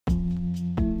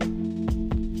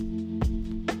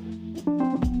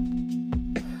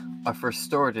Our first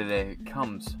story today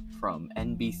comes from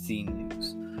NBC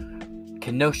News.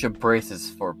 Kenosha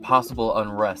braces for possible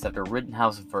unrest after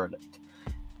Rittenhouse verdict.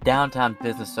 Downtown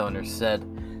business owners said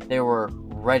they were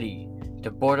ready to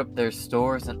board up their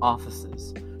stores and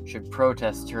offices should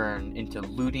protests turn into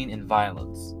looting and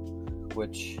violence,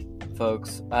 which,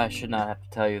 folks, I should not have to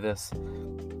tell you this,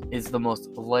 is the most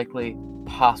likely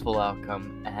possible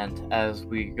outcome, and as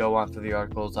we go on through the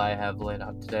articles I have laid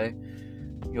out today,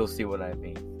 you'll see what I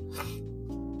mean.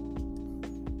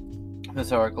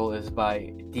 This article is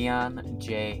by Dion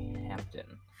J.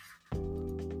 Hampton.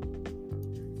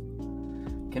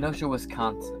 Kenosha,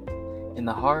 Wisconsin. In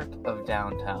the heart of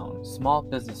downtown, small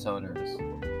business owners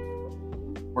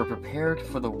were prepared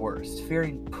for the worst,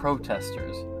 fearing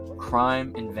protesters,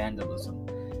 crime, and vandalism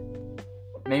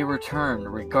may return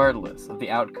regardless of the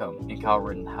outcome in Kyle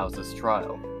Rittenhouse's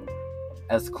trial.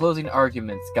 As closing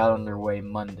arguments got underway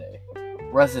Monday,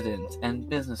 residents and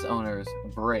business owners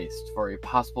braced for a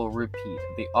possible repeat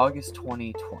of the August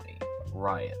 2020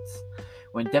 riots,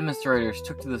 when demonstrators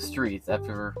took to the streets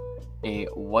after a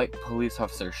white police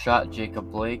officer shot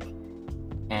Jacob Blake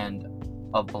and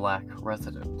a black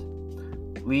resident,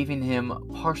 leaving him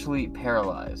partially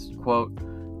paralyzed. Quote,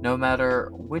 "No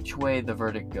matter which way the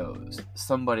verdict goes,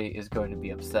 somebody is going to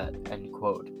be upset," end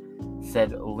quote,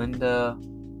 said Linda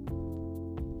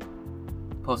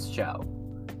Postchow.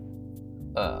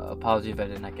 Apology if I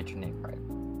did not get your name right.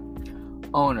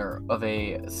 Owner of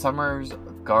a Summer's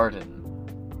Garden,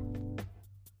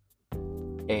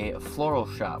 a floral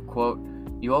shop. Quote,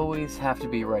 "You always have to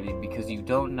be ready because you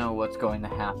don't know what's going to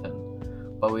happen,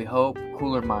 but we hope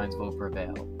cooler minds will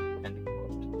prevail," end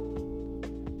quote.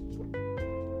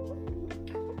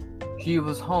 She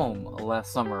was home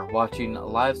last summer watching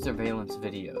live surveillance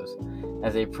videos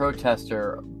as a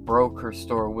protester broke her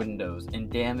store windows and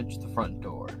damaged the front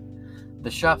door. The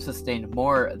shop sustained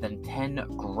more than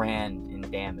 $10,000 in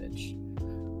damage,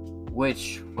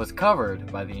 which was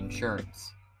covered by the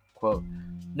insurance. Quote,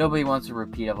 "Nobody wants a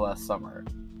repeat of last summer.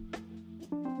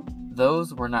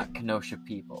 Those were not Kenosha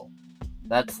people.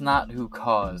 That's not who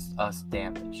caused us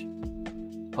damage,"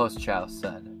 Postchow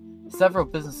said. Several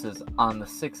businesses on the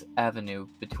 6th Avenue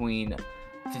between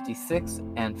 56th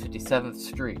and 57th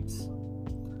Streets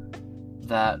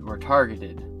that were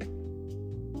targeted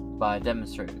by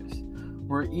demonstrators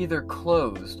were either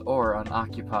closed or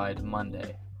unoccupied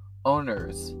Monday.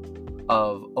 Owners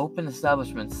of open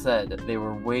establishments said they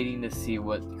were waiting to see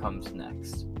what comes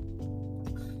next.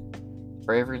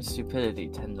 Bravery and stupidity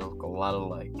tend to look a lot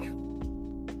alike.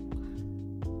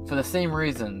 For the same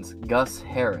reasons, Gus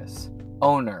Harris,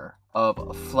 owner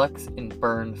of Flex and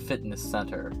Burn Fitness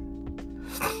Center,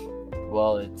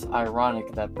 well, it's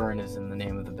ironic that Burn is in the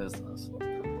name of the business,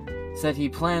 said he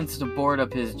plans to board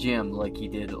up his gym like he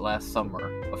did last summer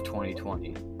of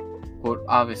 2020. Quote,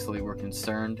 "Obviously, we're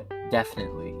concerned.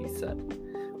 Definitely," he said.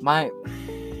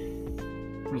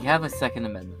 We have a Second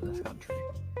Amendment in this country.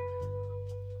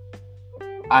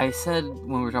 I said when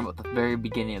we were talking about the very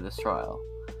beginning of this trial,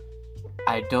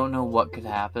 I don't know what could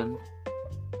happen,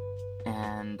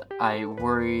 and I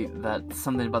worry that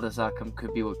something about this outcome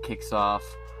could be what kicks off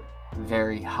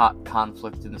very hot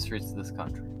conflict in the streets of this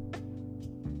country.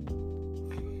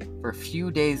 For a few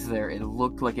days there, it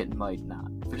looked like it might not.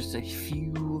 For just a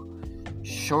few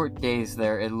short days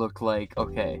there, it looked like,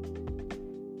 okay,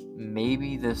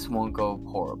 maybe this won't go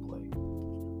horribly.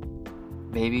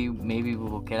 Maybe we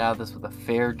will get out of this with a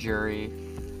fair jury,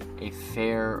 a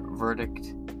fair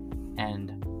verdict,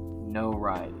 and no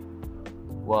rioting.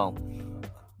 Well,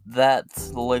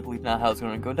 that's likely not how it's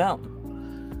going to go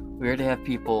down. We already have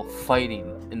people fighting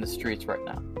in the streets right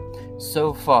now.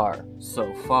 So far,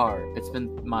 it's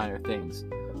been minor things.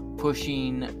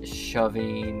 Pushing,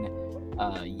 shoving,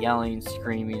 yelling,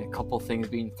 screaming, a couple things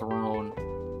being thrown.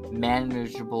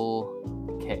 Manageable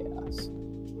chaos.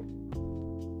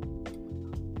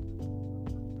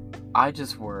 I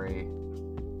just worry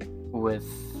with...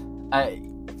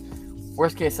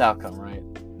 worst case outcome, right?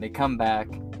 They come back,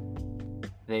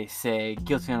 they say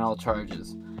guilty on all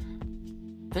charges.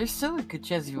 There's still a good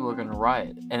chance people are going to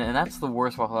riot. And that's the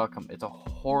worst possible outcome. It's a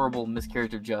horrible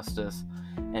miscarriage of justice.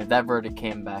 And if that verdict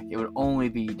came back, it would only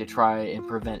be to try and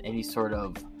prevent any sort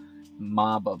of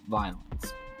mob of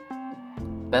violence.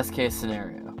 Best case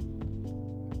scenario,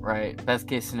 right? Best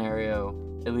case scenario,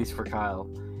 at least for Kyle,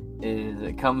 is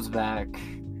it comes back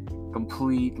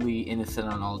completely innocent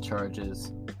on all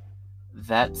charges.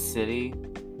 That city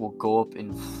will go up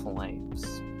in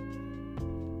flames.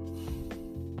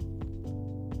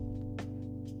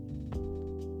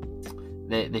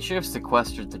 They should have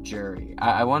sequestered the jury.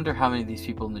 I wonder how many of these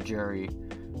people in the jury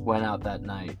went out that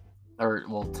night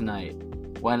tonight,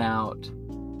 went out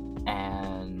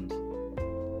and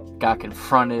got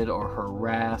confronted or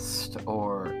harassed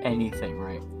or anything,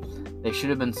 right? They should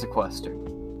have been sequestered.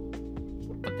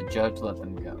 But the judge let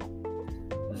them go.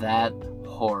 That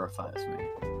horrifies me.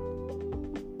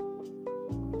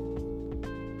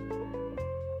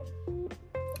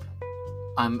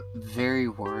 I'm very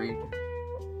worried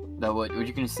that what you're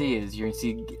going to see is you're going to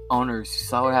see owners who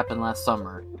saw what happened last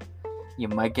summer. You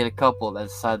might get a couple that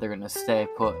decide they're going to stay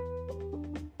put.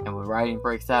 And when rioting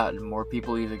breaks out and more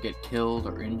people either get killed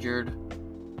or injured,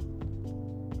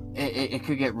 it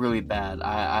could get really bad.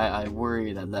 I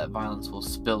worry that violence will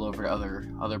spill over to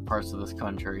other parts of this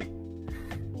country.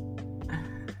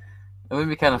 It would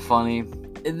be kind of funny.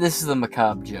 This is a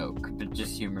macabre joke, but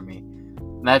just humor me.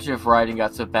 Imagine if rioting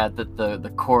got so bad that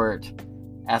the court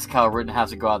asked Kyle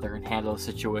Rittenhouse to go out there and handle the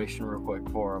situation real quick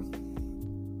for him.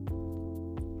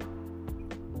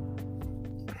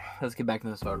 Let's get back to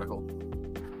this article.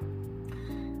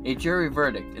 A jury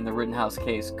verdict in the Rittenhouse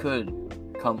case could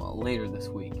come later this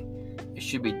week. It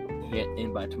should be hit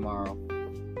in by tomorrow,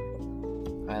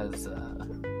 as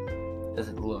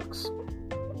it looks.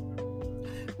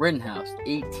 Rittenhouse,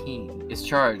 18, is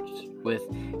charged with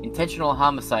intentional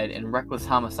homicide and reckless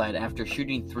homicide after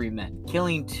shooting 3 men,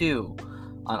 killing 2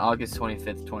 on August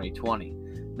 25th, 2020.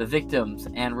 The victims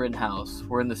and Rittenhouse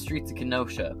were in the streets of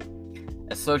Kenosha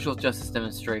as social justice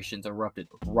demonstrations erupted.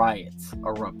 Riots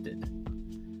erupted.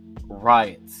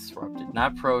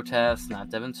 Not protests, not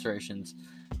demonstrations.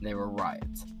 They were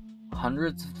riots.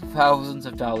 Hundreds of thousands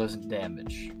of dollars in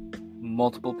damage.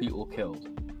 Multiple people killed.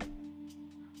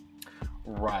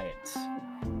 Riots.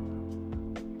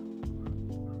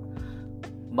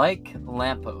 Mike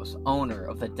Lampos, owner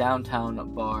of the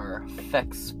downtown bar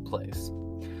Feck's Place,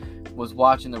 was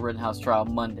watching the Rittenhouse trial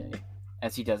Monday,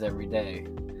 as he does every day.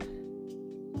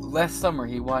 Last summer,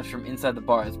 he watched from inside the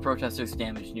bar as protesters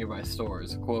damaged nearby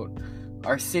stores. Quote,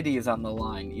 "Our city is on the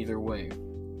line either way.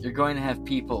 You're going to have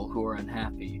people who are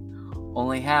unhappy.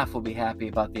 Only half will be happy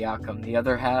about the outcome. The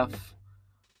other half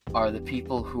are the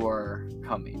people who are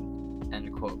coming."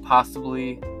 End quote.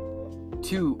 Possibly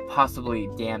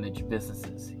damage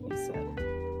businesses, he said.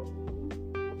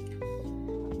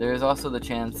 There is also the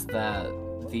chance that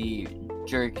the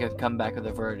jury could come back with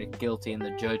a verdict guilty and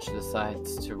the judge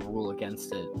decides to rule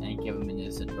against it and give him an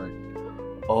innocent verdict.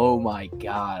 Oh my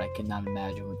god, I cannot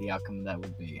imagine what the outcome of that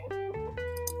would be.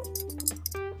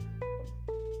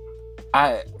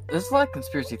 There's a lot of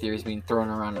conspiracy theories being thrown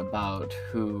around about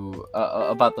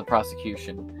about the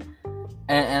prosecution.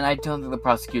 And I don't think the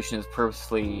prosecution is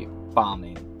purposely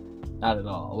bombing. Not at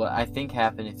all. What I think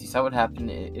happened is he saw what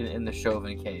happened in the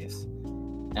Chauvin case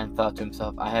and thought to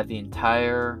himself, I have the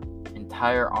entire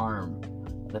arm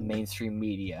of the mainstream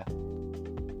media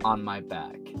on my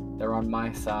back. They're on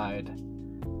my side.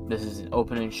 This is an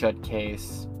open and shut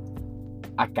case.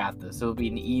 I got this. It'll be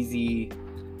an easy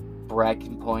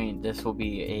bragging point. This will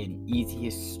be an easy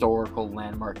historical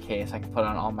landmark case I can put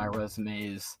on all my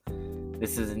resumes.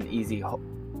 This is an easy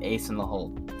ace in the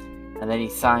hole. And then he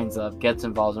signs up, gets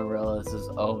involved, and realizes,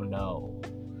 oh no,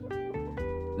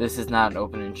 this is not an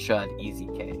open and shut easy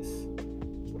case.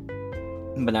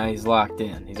 But now he's locked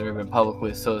in. He's already been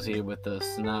publicly associated with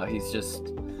this, so now he's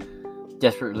just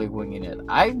desperately winging it.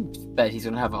 I bet he's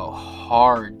going to have a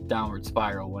hard downward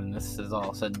spiral when this is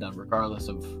all said and done, regardless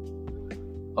of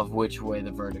which way the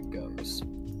verdict goes.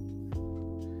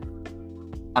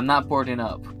 I'm not boarding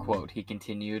up, quote, he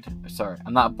continued.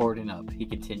 I'm not boarding up, he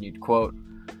continued, quote,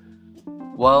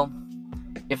 well,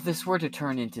 if this were to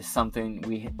turn into something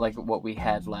like what we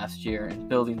had last year and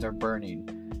buildings are burning,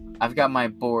 I've got my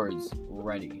boards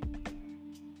ready.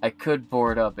 I could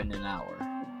board up in an hour.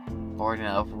 Boarding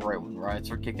up right when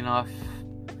riots are kicking off?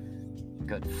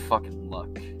 Good fucking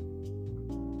luck.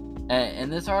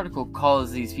 And this article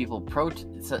calls these people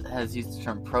has used the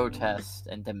term protest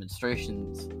and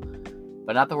demonstrations,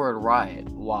 but not the word riot,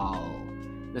 while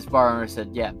this bar owner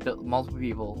said, multiple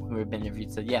people who have been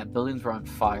interviewed said, buildings were on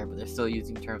fire, but they're still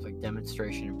using terms like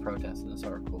demonstration and protest in this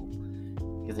article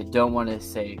because they don't want to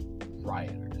say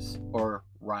rioters or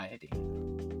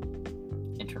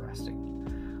rioting. Interesting.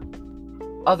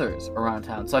 Others around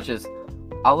town, such as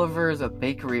Oliver's, a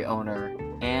bakery owner,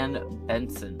 and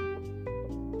Benson,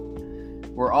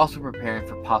 were also preparing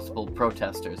for possible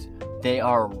protesters. They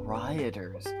are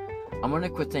rioters. I'm going to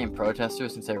quit saying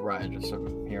protesters and say rioters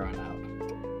from here on out.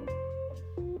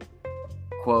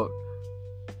 Quote,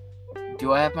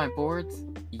 do I have my boards?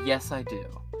 Yes, I do.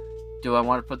 Do I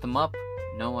want to put them up?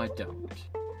 No, I don't.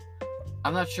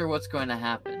 I'm not sure what's going to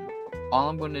happen. All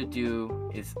I'm going to do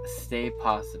is stay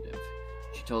positive,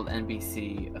 she told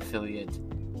NBC affiliate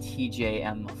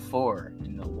TJM4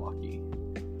 in Milwaukee.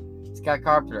 Scott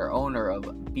Carpenter, owner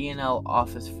of B&L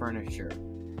Office Furniture,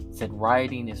 said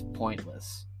rioting is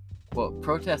pointless. Quote,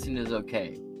 protesting is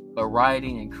okay, but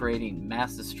rioting and creating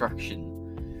mass destruction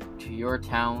to your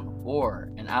town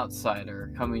or an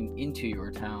outsider coming into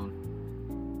your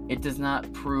town, it does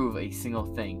not prove a single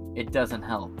thing. It doesn't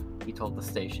help, he told the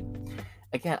station.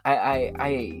 Again,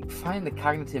 I find the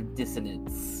cognitive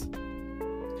dissonance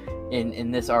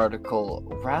in this article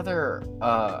rather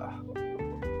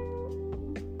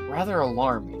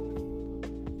alarming.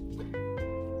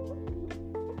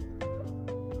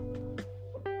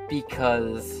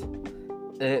 Because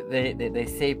they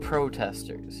say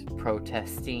protesters,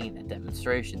 protesting at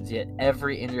demonstrations, yet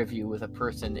every interview with a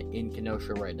person in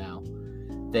Kenosha right now,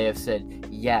 they have said,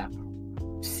 yeah,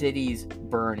 cities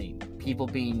burning, people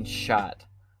being shot,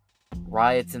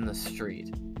 riots in the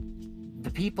street.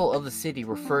 The people of the city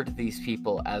refer to these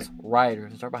people as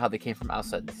rioters and talk about how they came from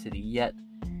outside the city, yet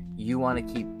you want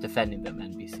to keep defending them,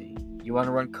 NBC. You want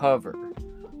to run cover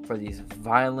for these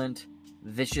violent,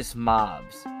 vicious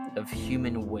mobs of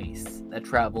human waste that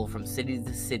travel from city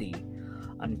to city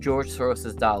on George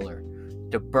Soros' dollar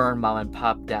to burn mom and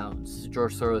pop downs.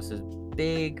 George Soros'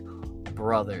 big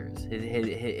brothers,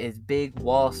 his big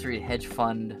Wall Street hedge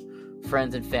fund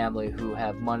friends and family who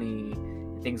have money,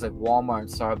 things like Walmart and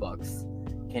Starbucks,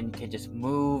 can just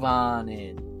move on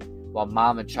in while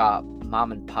mom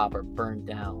and pop are burned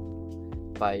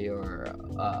down by your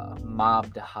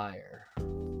mob to hire.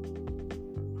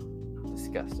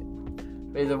 Disgusting.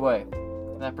 But either way,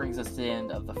 that brings us to the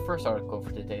end of the first article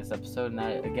for today's episode, and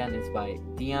that again is by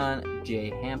Dion J.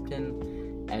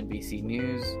 Hampton, NBC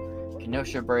News.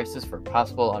 Kenosha braces for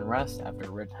possible unrest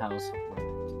after Rittenhouse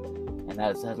ruled. And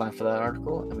that is the headline for that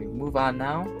article, and we move on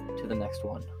now to the next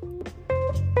one.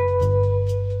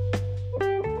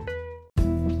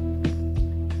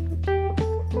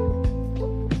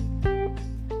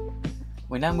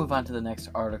 We now move on to the next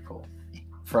article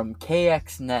from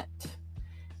KXNet.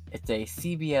 It's a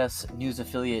CBS News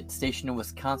affiliate stationed in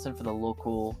Wisconsin for the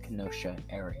local Kenosha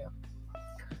area.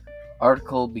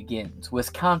 Article begins.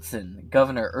 Wisconsin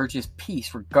governor urges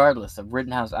peace regardless of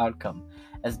Rittenhouse outcome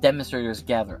as demonstrators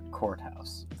gather at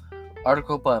courthouse.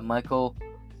 Article by Michael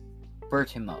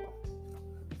Bertimo.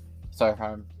 Sorry if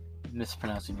I'm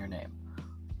mispronouncing your name.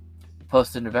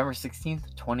 Posted November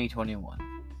 16th, 2021.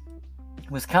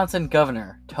 Wisconsin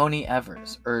Governor Tony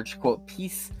Evers urged, quote,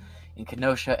 peace in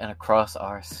Kenosha and across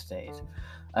our state,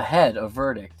 ahead of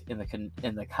verdict in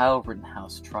the Kyle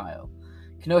Rittenhouse trial.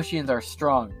 Kenoshians are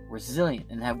strong, resilient,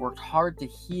 and have worked hard to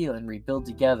heal and rebuild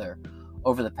together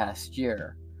over the past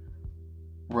year,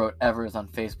 wrote Evers on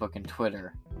Facebook and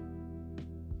Twitter.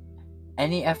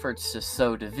 Any efforts to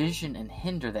sow division and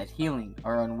hinder that healing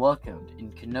are unwelcomed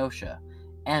in Kenosha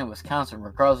and Wisconsin,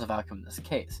 regardless of outcome in this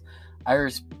case.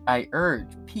 I urge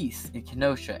peace in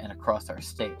Kenosha and across our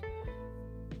state.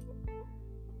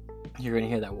 You're going to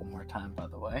hear that one more time, by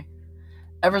the way.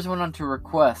 Evers went on to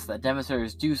request that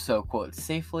demonstrators do so, quote,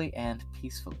 safely and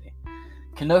peacefully.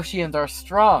 Kenoshians are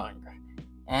strong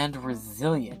and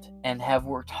resilient and have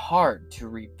worked hard to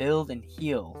rebuild and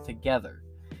heal together.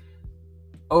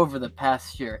 Over the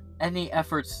past year, any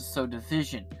efforts to sow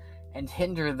division and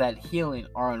hinder that healing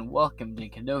are unwelcomed in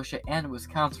Kenosha and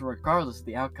Wisconsin, regardless of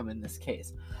the outcome in this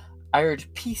case. I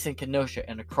urge peace in Kenosha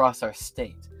and across our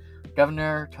state.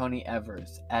 Governor Tony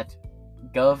Evers at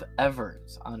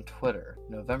GovEvers on Twitter,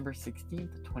 November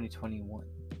 16th, 2021.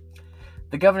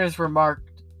 The governor's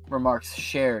remarks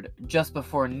shared just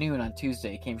before noon on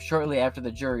Tuesday came shortly after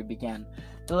the jury began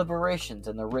deliberations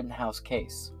in the Rittenhouse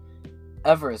case.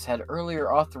 Evers had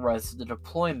earlier authorized the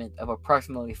deployment of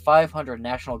approximately 500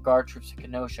 National Guard troops to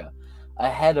Kenosha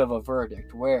ahead of a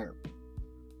verdict where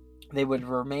they would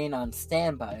remain on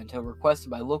standby until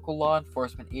requested by local law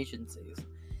enforcement agencies.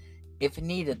 If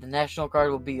needed, the National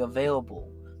Guard will be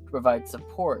available to provide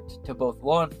support to both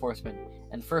law enforcement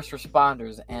and first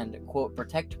responders and, quote,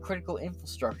 protect critical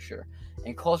infrastructure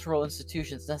and cultural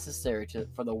institutions necessary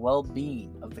for the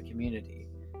well-being of the community,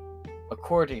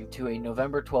 according to a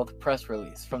November 12th press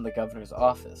release from the governor's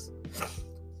office.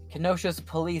 Kenosha's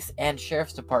police and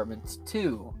sheriff's departments,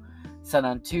 too, said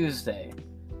on Tuesday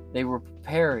they were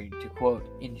preparing to, quote,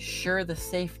 ensure the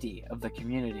safety of the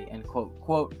community, and,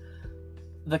 quote,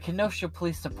 the Kenosha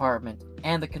Police Department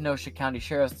and the Kenosha County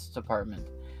Sheriff's Department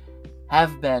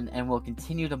have been and will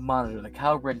continue to monitor the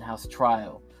Kyle Rittenhouse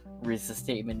trial, reads the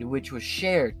statement, which was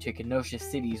shared to Kenosha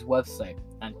City's website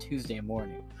on Tuesday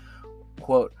morning.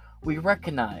 Quote, we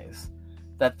recognize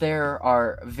that there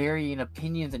are varying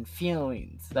opinions and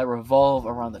feelings that revolve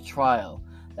around the trial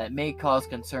that may cause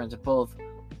concerns both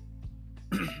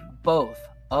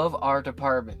of our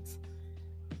departments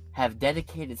have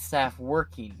dedicated staff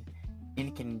working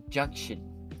in conjunction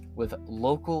with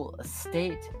local,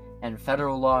 state, and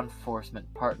federal law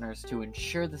enforcement partners to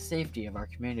ensure the safety of our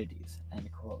communities, end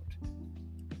quote.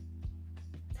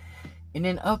 In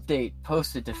an update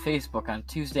posted to Facebook on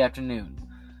Tuesday afternoon,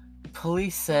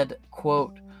 police said,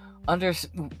 quote,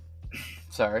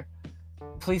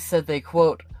 police said they,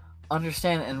 quote,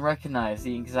 understand and recognize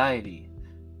the anxiety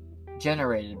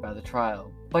generated by the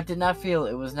trial, but did not feel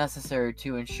it was necessary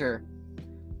to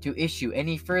issue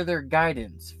any further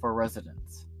guidance for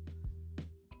residents.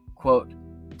 Quote,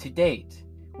 to date,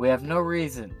 we have no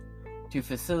reason to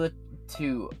facilitate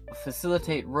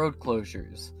road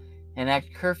closures,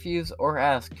 enact curfews, or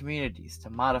ask communities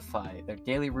to modify their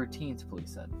daily routines,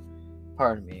 police said.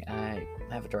 Pardon me, I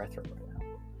have a dry throat right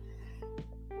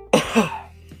now.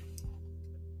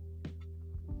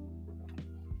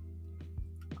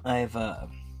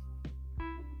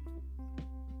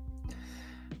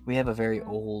 We have a very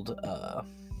old,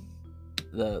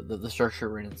 the structure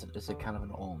we're in is a kind of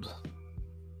an old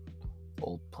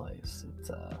place. It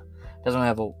doesn't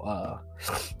have a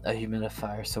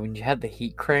humidifier, so when you have the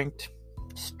heat cranked,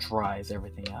 it just dries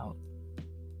everything out.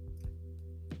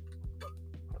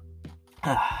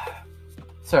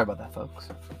 Sorry about that, folks.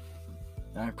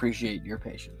 I appreciate your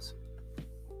patience.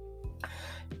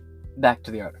 Back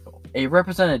to the article. A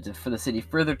representative for the city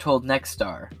further told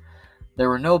Nexstar there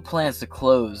were no plans to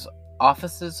close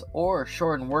offices or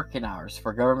shorten working hours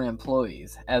for government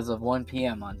employees as of 1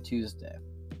 p.m. on Tuesday.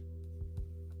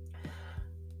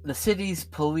 The city's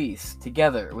police,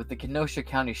 together with the Kenosha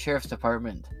County Sheriff's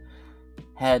Department,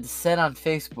 had said on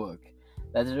Facebook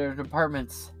that their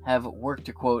departments have worked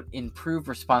to, quote, improve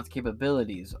response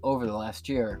capabilities over the last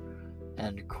year,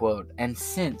 end quote, and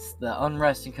since the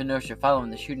unrest in Kenosha following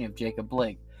the shooting of Jacob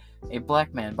Blake, a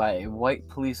black man, by a white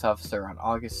police officer on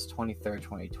August 23rd,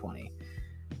 2020.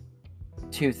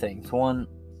 Two things. One,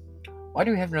 why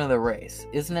do we have another race?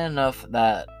 Isn't it enough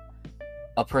that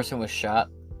a person was shot?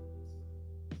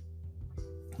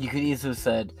 You could easily have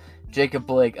said Jacob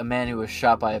Blake, a man who was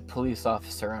shot by a police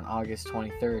officer on August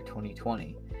 23rd,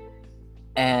 2020.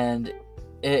 And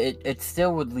it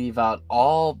still would leave out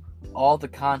all the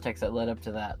context that led up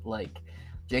to that, like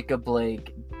Jacob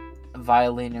Blake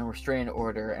violating a restraining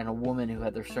order and a woman who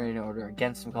had the restraining order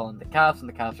against him calling the cops, and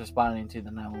the cops responding to the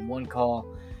 911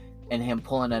 call, and him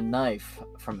pulling a knife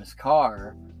from his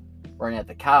car, running at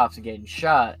the cops and getting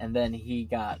shot, and then he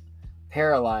got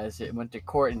paralyzed. It went to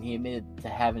court and he admitted to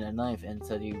having a knife and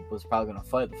said he was probably going to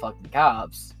fight the fucking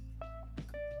cops.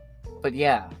 But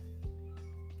yeah,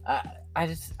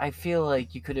 I feel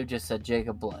like you could have just said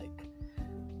Jacob Blake,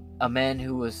 a man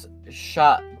who was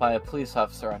shot by a police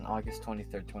officer on August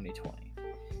 23rd, 2020.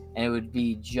 And it would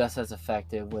be just as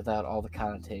effective without all the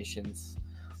connotations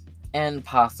and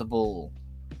possible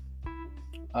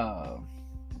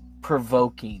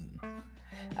provoking.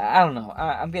 I don't know.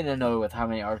 I'm getting annoyed with how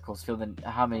many articles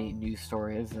how many news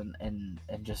stories and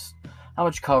just how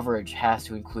much coverage has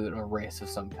to include a race of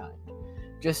some kind.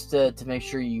 Just to make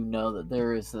sure you know that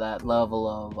there is that level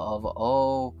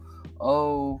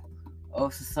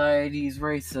of society's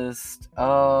racist.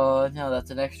 Oh, no,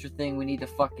 that's an extra thing we need to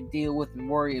fucking deal with and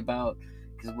worry about.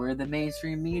 Because we're the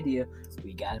mainstream media.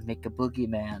 We gotta make a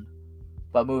boogeyman.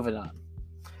 But moving on.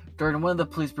 During one of the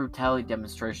police brutality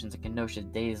demonstrations in Kenosha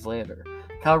days later,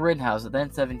 Kyle Rittenhouse,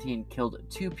 then 17, killed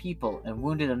 2 people and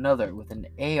wounded another with an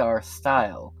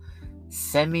AR-style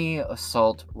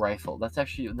semi-assault rifle. That's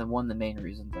actually one of the main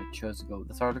reasons I chose to go with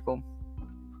this article.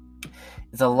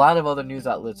 Is a lot of other news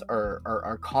outlets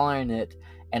are calling it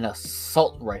an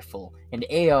assault rifle, an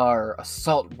AR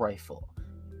assault rifle.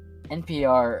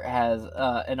 NPR has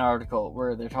an article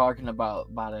where they're talking about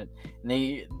it, and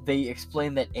they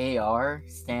explain that AR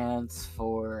stands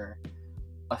for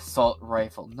assault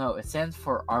rifle. No, it stands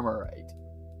for Armorite.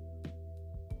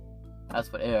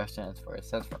 That's what AR stands for. It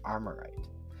stands for Armorite.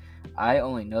 I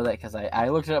only know that because I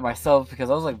looked it up myself because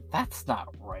I was like, that's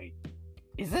not right.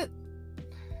 Is it?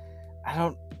 I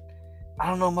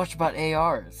don't know much about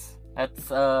ARs.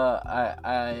 That's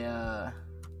I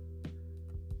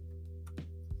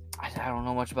don't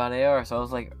know much about AR, so I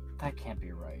was like, that can't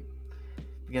be right.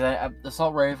 Because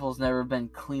assault rifle's never been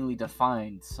cleanly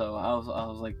defined, so I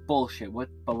was like, bullshit. What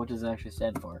does it actually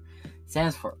stand for? It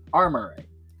stands for Armorite.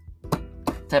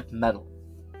 Type of metal.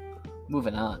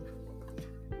 Moving on.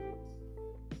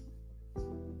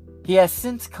 He has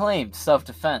since claimed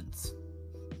self-defense.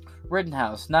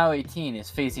 Rittenhouse, now 18, is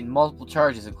facing multiple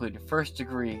charges including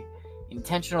first-degree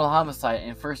intentional homicide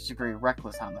and first-degree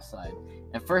reckless homicide,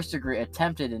 and first-degree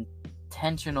attempted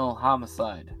intentional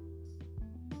homicide.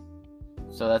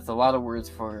 So that's a lot of words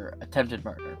for attempted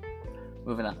murder.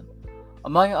 Moving on.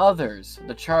 Among others,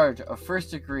 the charge of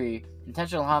first-degree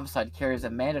intentional homicide carries a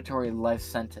mandatory life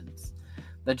sentence.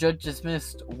 The judge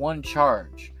dismissed one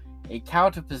charge, a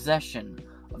count of possession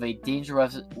of a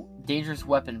dangerous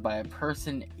weapon by a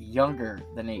person younger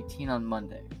than 18 on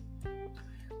Monday,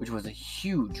 which was a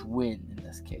huge win in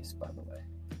this case, by the way.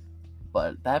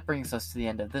 But that brings us to the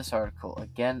end of this article.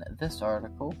 Again, this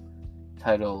article,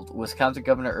 titled, Wisconsin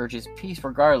Governor Urges Peace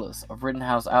Regardless of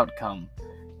Rittenhouse Outcome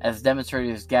as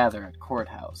Demonstrators Gather at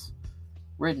Courthouse.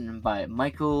 Written by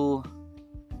Michael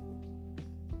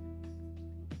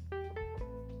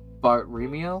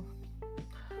Bartremio?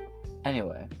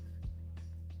 Anyway,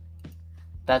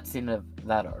 that's the end of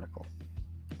that article.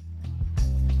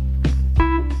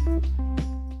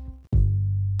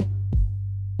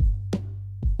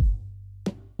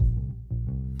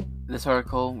 This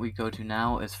article we go to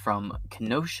now is from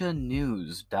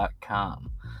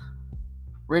KenoshaNews.com.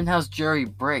 Rittenhouse jury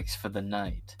breaks for the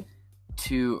night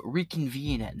to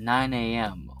reconvene at 9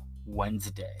 a.m.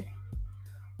 Wednesday.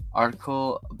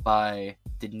 Article by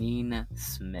Deneen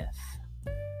Smith.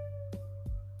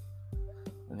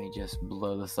 Let me just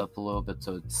blow this up a little bit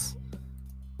so it's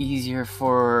easier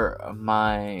for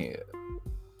my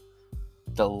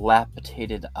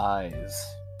dilapidated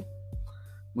eyes.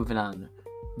 Moving on.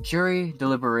 Jury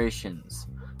deliberations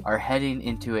are heading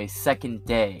into a second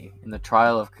day in the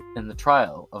trial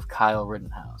of Kyle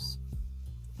Rittenhouse.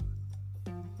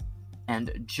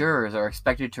 And jurors are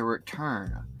expected to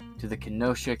return to the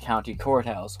Kenosha County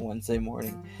Courthouse Wednesday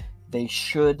morning. They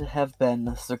should have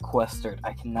been sequestered.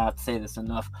 I cannot say this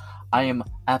enough. I am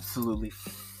absolutely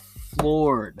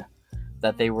floored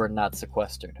that they were not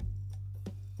sequestered.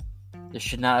 They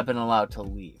should not have been allowed to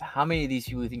leave. How many of these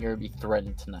people do you think are going to be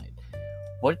threatened tonight?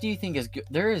 What do you think is good?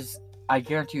 There is, I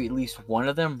guarantee you, at least one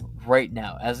of them right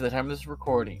now, as of the time of this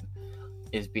recording,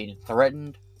 is being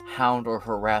threatened, hounded, or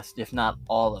harassed, if not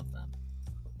all of them.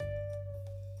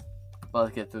 Well,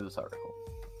 let's get through this article.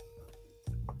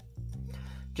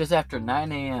 Just after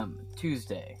 9 a.m.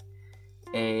 Tuesday,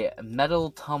 a metal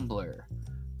tumbler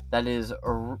that is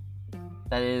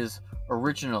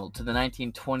original to the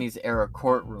 1920s era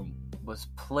courtroom was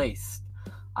placed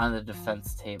on the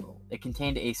defense table. It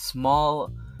contained a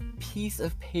small piece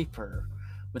of paper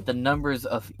with the numbers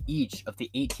of each of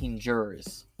the 18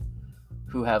 jurors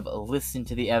who have listened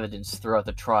to the evidence throughout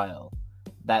the trial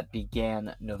that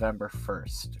began November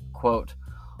 1st. Quote,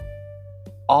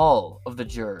 all of the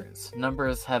jurors'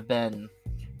 numbers have been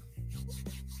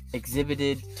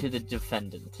exhibited to the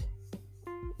defendant,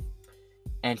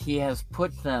 and he has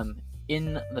put them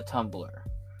in the tumbler.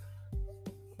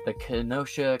 The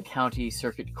Kenosha County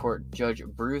Circuit Court Judge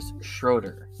Bruce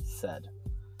Schroeder said.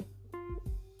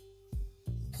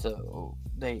 So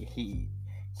he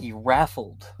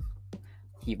raffled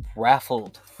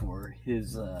for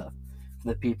his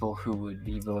the people who would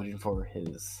be voting for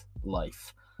his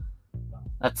life.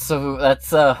 That's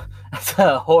a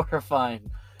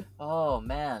horrifying. Oh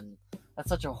man, that's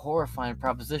such a horrifying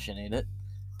proposition, ain't it?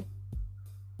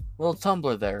 Little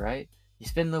tumbler there, right? You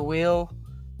spin the wheel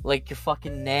like your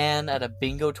fucking Nan at a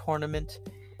bingo tournament.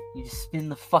 You just spin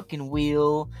the fucking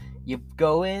wheel. You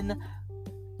go in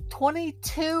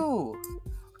 22,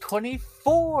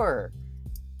 24.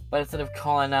 But instead of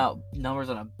calling out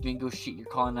numbers on a bingo sheet, you're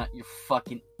calling out your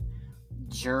fucking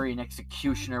jury and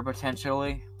executioner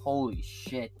potentially. Holy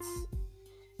shit.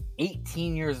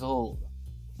 18 years old.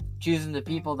 Choosing the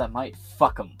people that might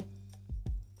fuck them.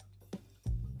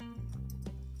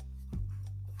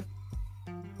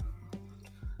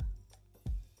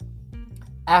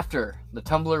 After the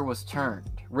tumbler was turned,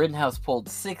 Rittenhouse pulled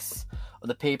 6 of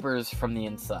the papers from the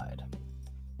inside.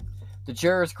 The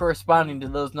jurors corresponding to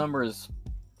those numbers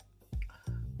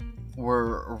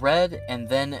were read and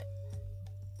then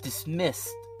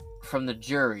dismissed from the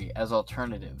jury as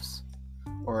alternatives,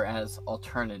 or as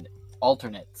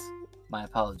alternates. My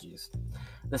apologies.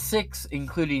 The 6,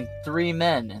 including 3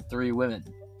 men and 3 women.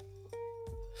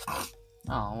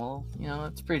 Oh, well,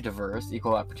 it's pretty diverse,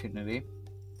 equal opportunity.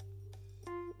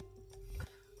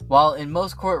 While in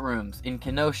most courtrooms in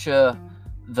Kenosha,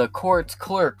 the court's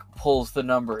clerk pulls the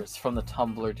numbers from the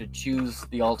tumbler to choose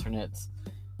the alternates,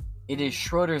 it is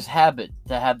Schroeder's habit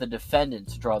to have the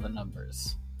defendants draw the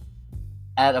numbers.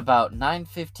 At about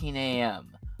 9:15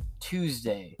 a.m.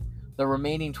 Tuesday, the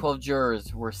remaining 12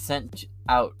 jurors were sent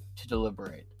out to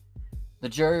deliberate. The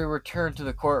jury returned to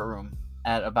the courtroom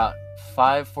at about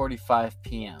 5:45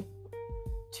 p.m.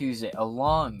 Tuesday,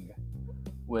 along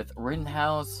with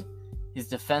Rittenhouse, his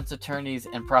defense attorneys,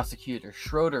 and prosecutor.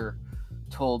 Schroeder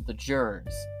told the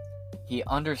jurors he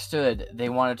understood they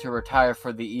wanted to retire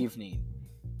for the evening.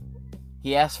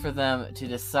 He asked for them to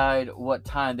decide what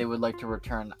time they would like to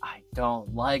return. I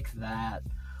don't like that.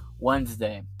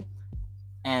 Wednesday.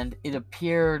 And it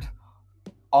appeared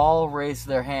all raised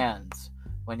their hands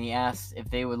when he asked if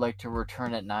they would like to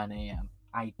return at 9 a.m.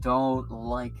 I don't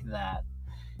like that.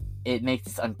 It makes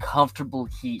this uncomfortable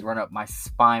heat run up my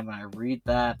spine when I read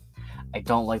that. I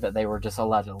don't like that they were just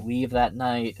allowed to leave that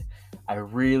night. I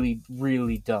really,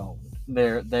 really don't.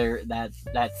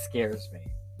 That scares me.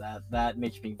 That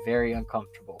makes me very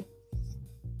uncomfortable.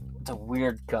 It's a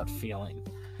weird gut feeling.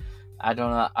 I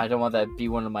don't want that to be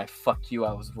one of my "fuck you,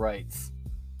 I was rights."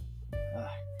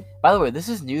 By the way, this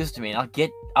is news to me, and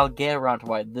I'll get around to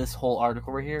why this whole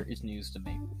article right here is news to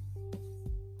me.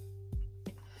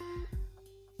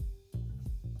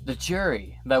 The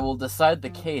jury that will decide the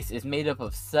case is made up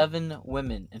of 7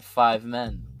 women and 5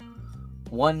 men.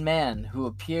 1 man who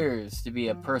appears to be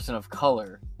a person of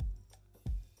color.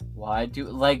 Why do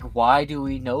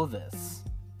we know this?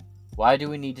 Why do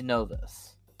we need to know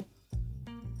this?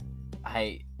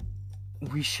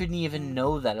 We shouldn't even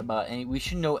know that about we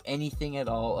shouldn't know anything at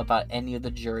all about any of the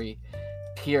jury,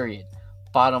 period.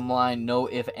 Bottom line, no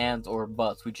ifs, ands, or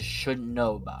buts. We just shouldn't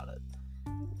know about it.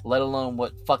 Let alone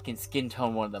what fucking skin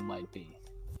tone one of them might be.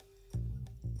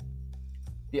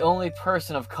 The only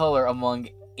person of color among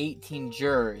 18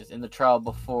 jurors in the trial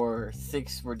before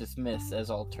 6 were dismissed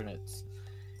as alternates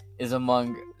is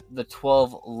among the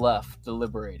 12 left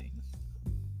deliberating.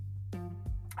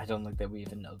 I don't think that we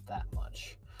even know that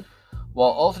much.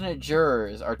 While alternate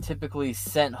jurors are typically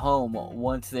sent home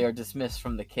once they are dismissed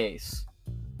from the case.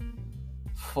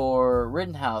 For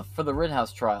the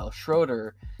Rittenhouse trial,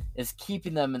 Schroeder is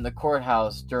keeping them in the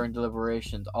courthouse during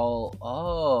deliberations. Okay.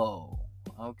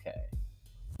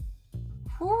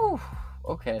 Whew.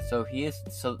 Okay, so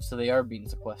they are being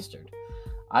sequestered.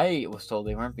 I was told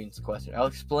they weren't being sequestered. I'll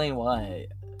explain why.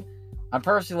 I'm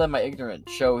purposely letting my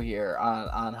ignorance show here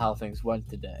on how things went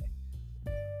today.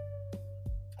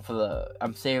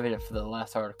 I'm saving it for the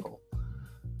last article.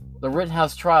 The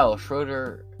Rittenhouse trial,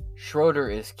 Schroeder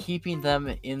is keeping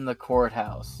them in the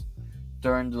courthouse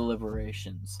during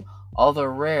deliberations. Although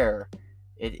rare,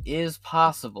 it is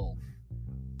possible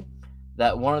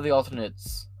that one of the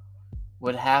alternates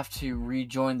would have to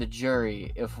rejoin the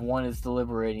jury if one is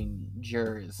deliberating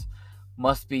jurors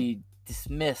must be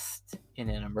dismissed in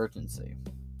an emergency.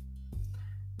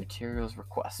 Materials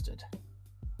requested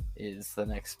is the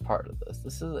next part of this.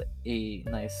 This is a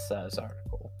nice size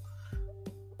article.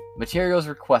 Materials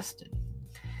requested.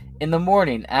 In the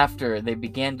morning after they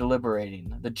began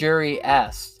deliberating, the jury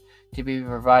asked to be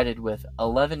provided with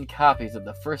 11 copies of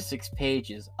the first 6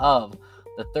 pages of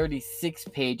the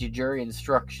 36-page jury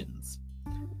instructions,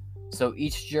 so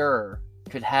each juror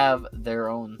could have their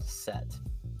own set.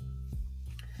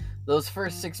 Those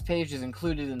first 6 pages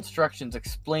included instructions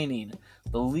explaining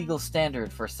the legal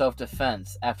standard for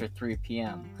self-defense after 3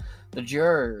 p.m. The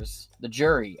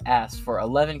jury asked for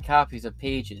 11 copies of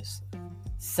pages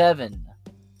 7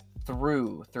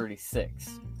 through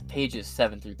 36. Pages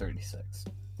 7 through 36.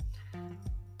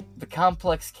 The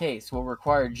complex case will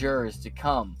require jurors to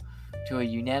come to a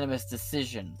unanimous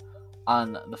decision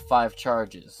on the 5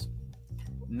 charges.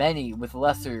 Many with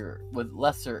lesser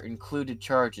included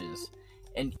charges,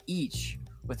 and each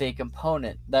with a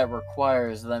component that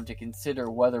requires them to consider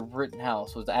whether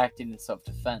Rittenhouse was acting in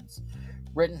self-defense.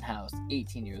 Rittenhouse,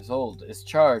 18 years old, is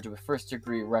charged with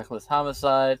first-degree reckless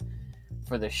homicide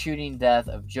for the shooting death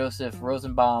of Joseph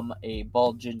Rosenbaum, a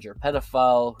bald ginger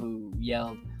pedophile who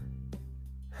yelled,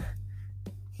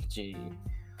 gee.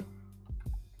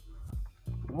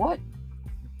 What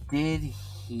did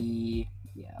he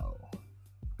yell?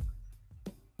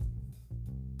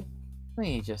 Let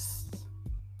me just...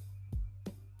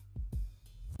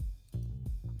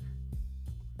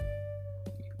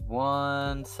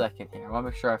 1 second here. I want to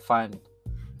make sure I find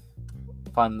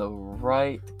the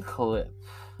right clip.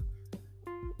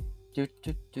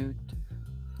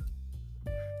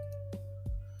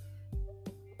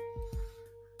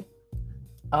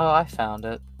 Oh, I found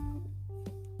it.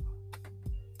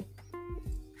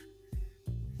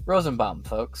 Rosenbaum,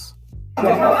 folks.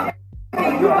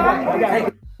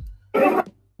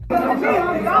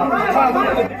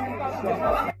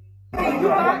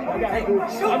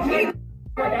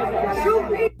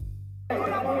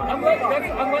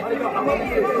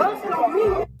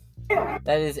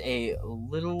 That is a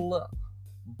little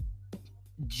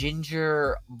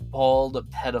ginger bald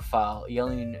pedophile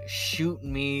yelling, "Shoot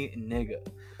me, nigga."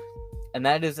 And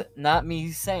that is not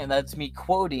me saying, that's me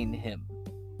quoting him.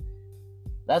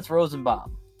 That's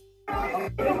Rosenbaum.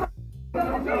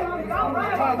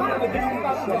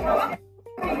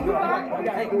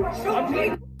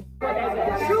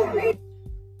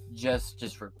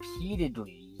 just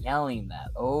repeatedly yelling that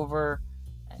over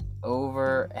and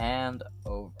over and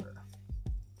over.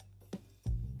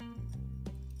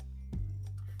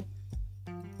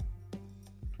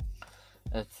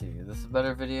 Let's see, is this a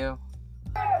better video?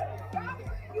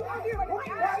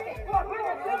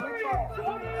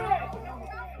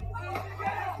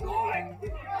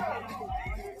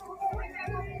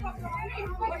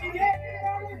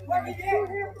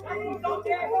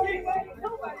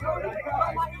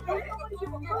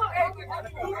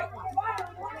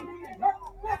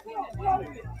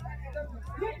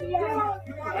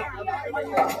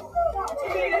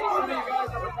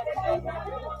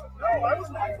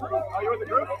 Are you in the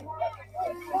group?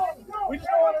 We just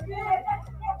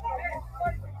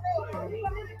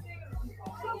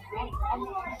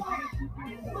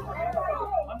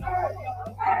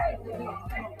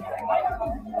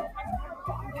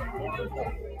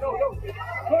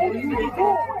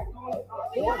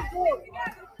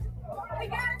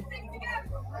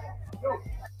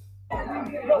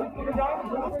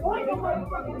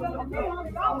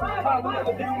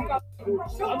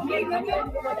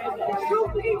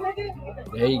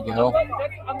There you go.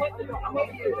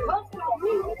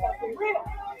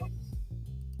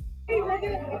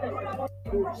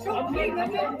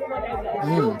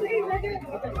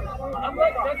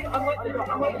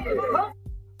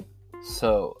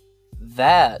 So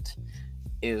that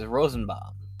is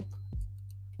Rosenbaum,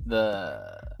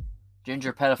 the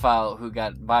ginger pedophile who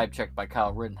got vibe checked by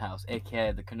Kyle Rittenhouse,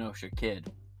 aka the Kenosha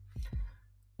Kid.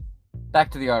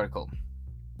 Back to the article.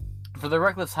 For the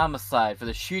reckless homicide for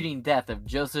the shooting death of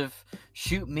Joseph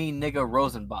Shoot Me Nigga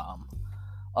Rosenbaum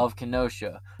of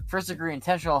Kenosha, first degree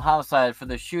intentional homicide for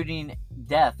the shooting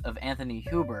death of Anthony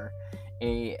Huber,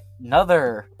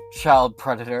 another child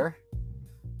predator.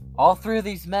 All three of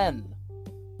these men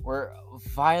were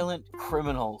violent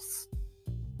criminals.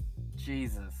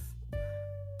 Jesus.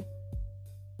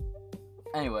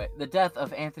 Anyway, the death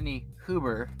of Anthony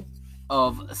Huber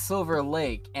of Silver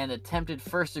Lake and attempted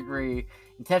first degree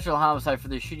intentional homicide for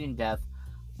the shooting death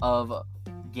of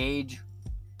Gage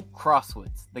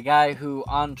Crosswitz, the guy who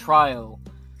on trial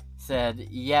said,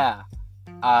 yeah,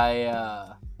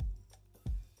 I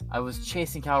was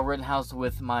chasing Kyle Rittenhouse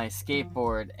with my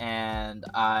skateboard and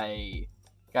I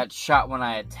got shot when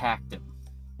I attacked him.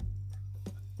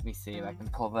 Let me see if I can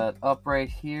pull that up right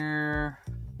here.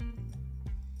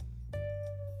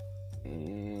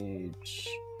 Gage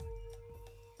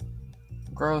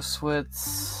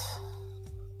Grosswitz.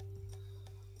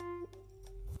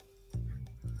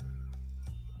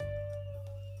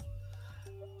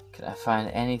 Can I find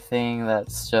anything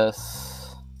that's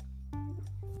just...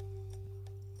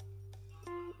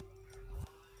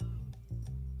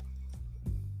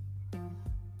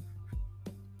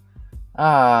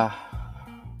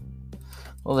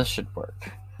 well, this should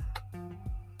work.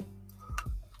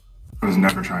 I was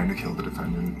never trying to kill the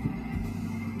defendant.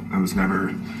 It was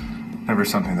never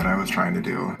something that I was trying to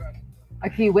do. A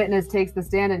key witness takes the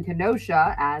stand in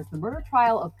Kenosha as the murder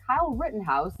trial of Kyle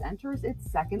Rittenhouse enters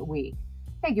its second week.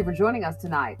 Thank you for joining us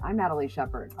tonight. I'm Natalie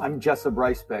Shepard. I'm Jessa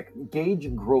Breisbeck. Gage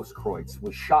Grosskreutz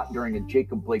was shot during a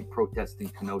Jacob Blake protest in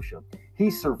Kenosha. He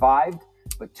survived,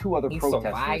 but two other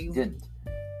protesters didn't.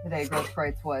 Today,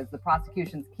 Grosskreutz was the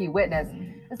prosecution's key witness.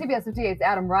 And CBS 58's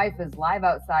Adam Reif is live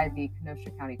outside the Kenosha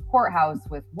County Courthouse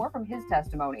with more from his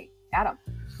testimony. Adam.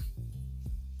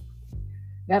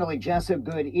 Natalie Jessup,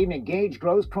 good evening. Gage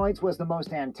Grosskreutz was the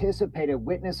most anticipated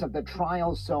witness of the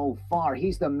trial so far.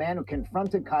 He's the man who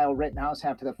confronted Kyle Rittenhouse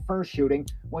after the first shooting,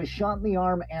 was shot in the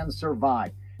arm, and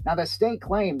survived. Now, the state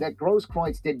claimed that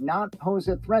Grosskreutz did not pose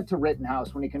a threat to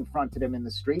Rittenhouse when he confronted him in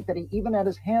the street, that he even had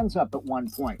his hands up at one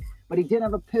point. But he did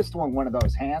have a pistol in one of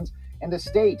those hands, and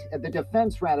the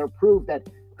defense proved that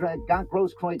got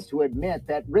Grosskreutz to admit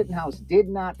that Rittenhouse did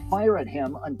not fire at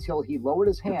him until he lowered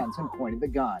his hands and pointed the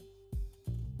gun.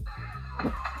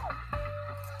 It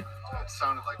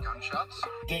sounded like gunshots.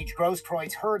 Gage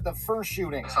Grosskreutz heard the first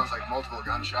shooting. It sounds like multiple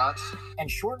gunshots.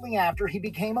 And shortly after, he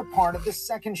became a part of the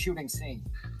second shooting scene.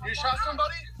 You shot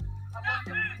somebody?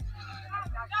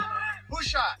 Who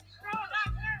shot?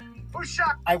 Who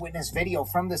shot? Eyewitness video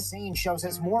from the scene shows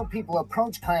as more people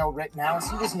approached Kyle Rittenhouse,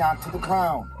 he was knocked to the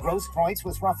ground. Grosskreutz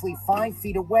was roughly 5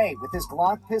 feet away with his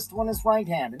Glock pistol in his right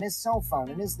hand and his cell phone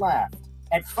in his left.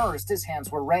 At first, his hands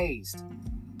were raised.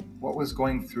 What was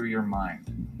going through your mind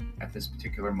at this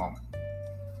particular moment?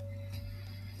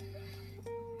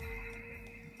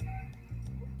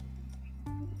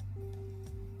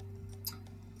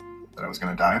 That I was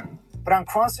going to die? But on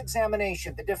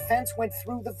cross-examination, the defense went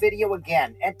through the video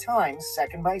again, at times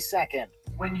second by second.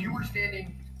 When you were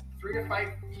standing 3 to 5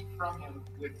 feet feet from him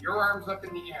with your arms up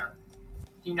in the air,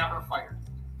 he never fired,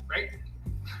 right?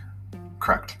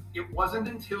 Correct. It wasn't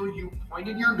until you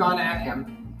pointed your gun at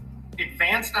him,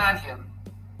 advanced on him,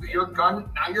 with your gun,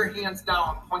 now your hands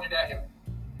down, pointed at him,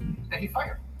 that he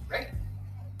fired, right?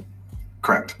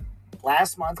 Correct.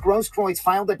 Last month, Grosskreutz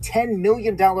filed a $10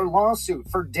 million lawsuit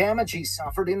for damage he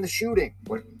suffered in the shooting.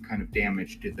 What kind of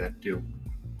damage did that do?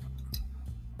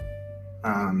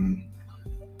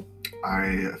 I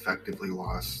effectively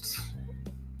lost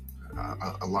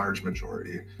a large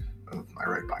majority of my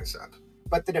right bicep.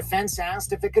 But the defense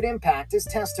asked if it could impact his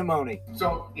testimony.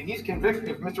 So if he's convicted,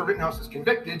 if Mr. Rittenhouse is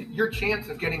convicted, your chance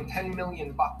of getting $10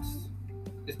 million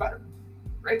is better,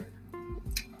 right?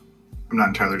 I'm not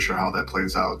entirely sure how that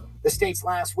plays out. The state's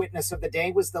last witness of the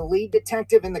day was the lead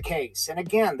detective in the case. And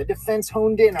again, the defense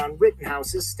honed in on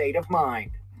Rittenhouse's state of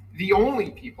mind. The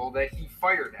only people that he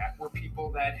fired at were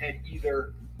people that had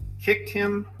either kicked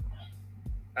him,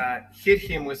 hit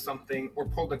him with something, or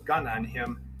pulled a gun on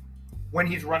him when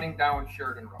he's running down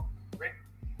Sheridan Road, right?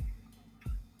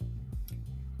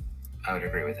 I would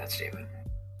agree with that statement.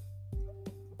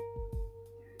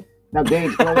 Now,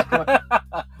 Gage,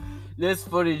 This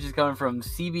footage is coming from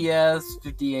CBS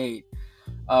 58.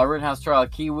 Rittenhouse trial.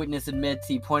 Key witness admits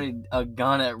he pointed a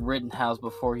gun at Rittenhouse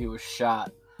before he was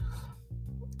shot.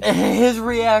 His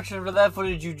reaction for that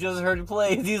footage you just heard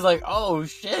play is he's like, oh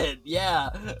shit, yeah.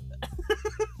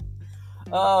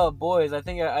 Oh, boys, I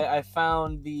think I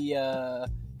found the,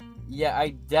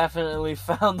 I definitely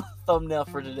found the thumbnail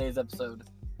for today's episode.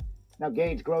 Now,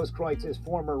 Gage, Grosskreitz's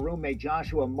former roommate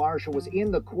Joshua Marshall was in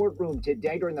the courtroom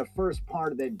today during the first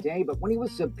part of the day, but when he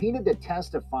was subpoenaed to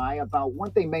testify about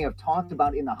what they may have talked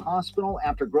about in the hospital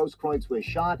after Grosskreutz was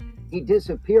shot, he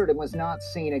disappeared and was not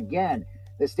seen again.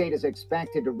 The state is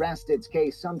expected to rest its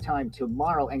case sometime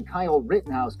tomorrow, and Kyle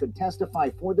Rittenhouse could testify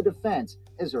for the defense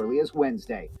as early as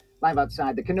Wednesday. Live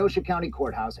outside the Kenosha County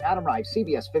Courthouse, Adam Rife,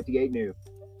 CBS 58 News.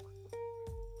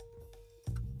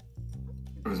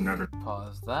 It was never.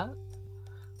 Pause that.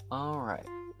 All right.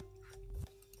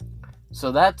 So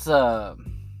that's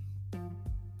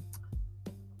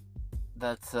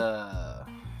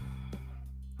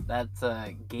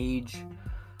Gage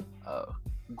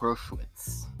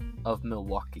Grosskreutz of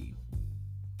Milwaukee.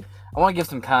 I want to give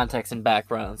some context and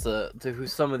background to who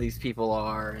some of these people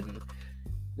are, and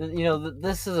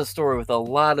this is a story with a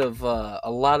lot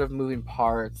of moving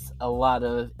parts, a lot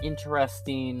of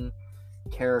interesting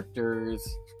characters.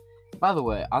 By the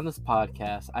way, on this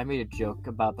podcast, I made a joke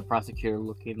about the prosecutor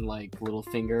looking like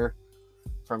Littlefinger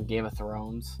from Game of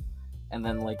Thrones, and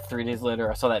then 3 days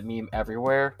later, I saw that meme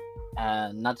everywhere.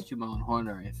 And not to toot my own horn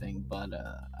or anything, but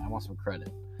I want some credit.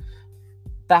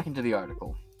 Back into the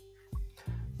article.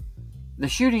 The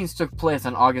shootings took place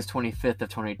on August 25th of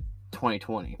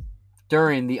 2020.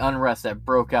 During the unrest that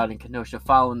broke out in Kenosha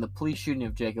following the police shooting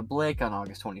of Jacob Blake on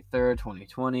August 23rd,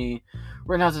 2020,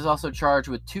 Rittenhouse is also charged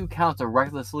with 2 counts of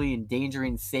recklessly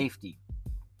endangering safety.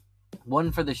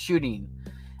 One for the shooting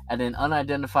at an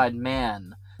unidentified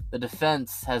man the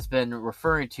defense has been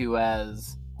referring to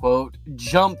as, quote,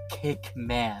 jump kick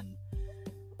man.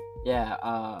 Yeah,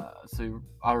 so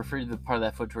I'll refer to the part of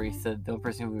that footage where he said the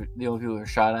only people who were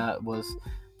shot at was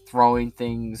throwing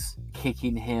things,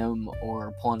 kicking him,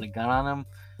 or pulling a gun on him.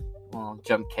 Well,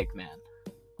 jump kick man.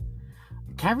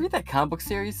 Can I read that comic book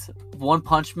series? One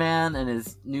Punch Man and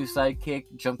his new sidekick,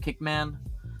 Jump Kick Man?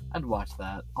 I'd watch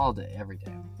that all day, every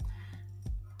day.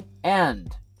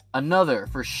 And another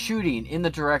for shooting in the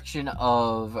direction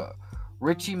of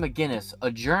Richie McGinnis,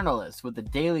 a journalist with the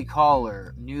Daily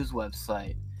Caller news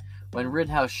website, when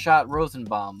Rittenhouse shot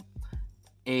Rosenbaum.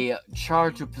 A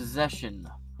charge of possession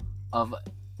of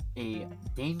a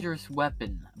dangerous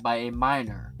weapon by a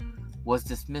minor was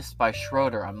dismissed by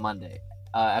Schroeder on Monday.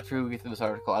 After we get through this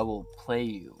article, I will play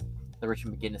you the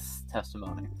Richard McGinnis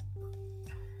testimony.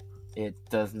 It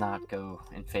does not go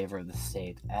in favor of the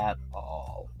state at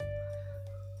all.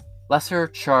 Lesser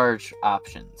charge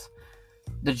options.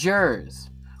 The jurors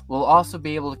will also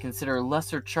be able to consider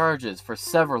lesser charges for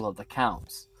several of the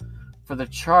counts. For the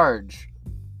charge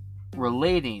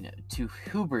relating to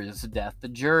Huber's death, the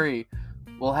jury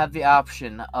will have the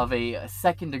option of a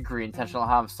second-degree intentional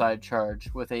homicide charge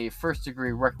with a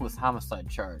first-degree reckless homicide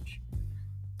charge.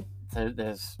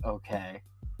 There's okay.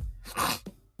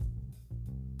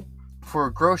 For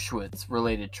a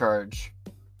Grosskreutz-related charge,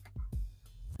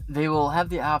 they will have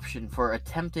the option for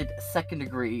attempted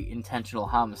second-degree intentional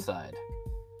homicide.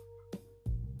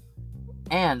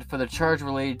 And for the charge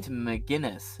related to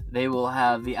McGinnis, they will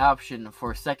have the option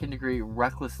for second-degree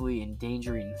recklessly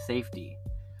endangering safety.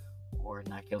 Or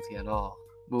not guilty at all.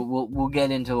 We'll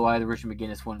get into why the Richard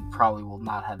McGinnis one probably will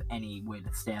not have any way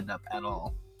to stand up at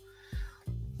all.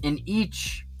 In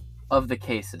each of the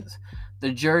cases,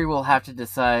 the jury will have to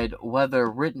decide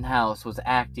whether Rittenhouse was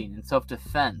acting in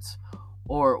self-defense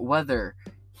or whether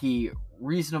he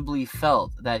reasonably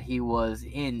felt that he was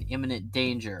in imminent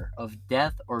danger of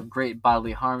death or great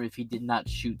bodily harm if he did not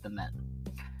shoot the men,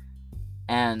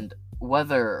 and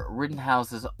whether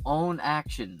Rittenhouse's own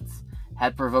actions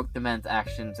had provoked the men's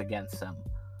actions against him.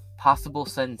 Possible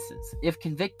sentences. If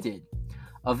convicted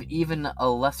of even a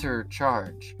lesser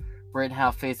charge,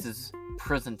 Rittenhouse faces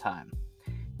prison time.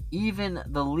 Even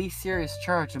the least serious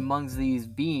charge amongst these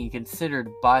being considered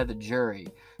by the jury,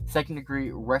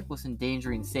 second-degree reckless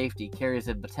endangering safety, carries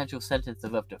a potential sentence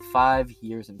of up to 5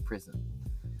 years in prison.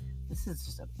 This is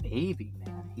just a baby,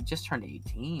 man. He just turned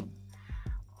 18.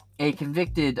 A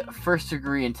convicted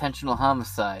first-degree intentional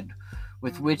homicide,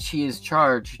 with which he is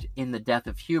charged in the death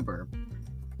of Huber,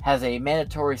 has a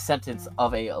mandatory sentence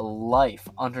of a life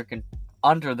under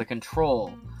the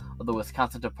control of the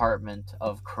Wisconsin Department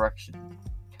of Correction.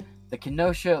 The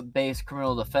Kenosha-based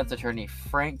criminal defense attorney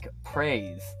Frank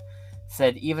Praise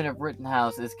said even if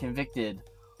Rittenhouse is convicted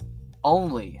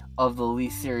only of the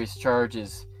least serious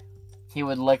charges, he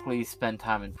would likely spend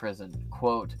time in prison.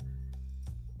 Quote,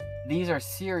 "These are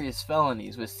serious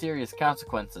felonies with serious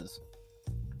consequences."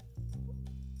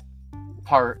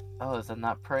 Is that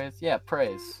not Praise? Yeah,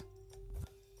 Praise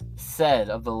said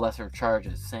of the lesser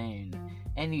charges, saying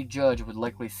any judge would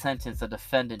likely sentence a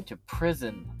defendant to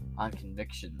prison on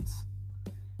convictions.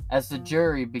 As the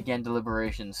jury began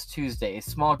deliberations Tuesday, a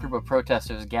small group of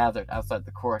protesters gathered outside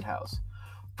the courthouse.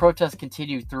 Protests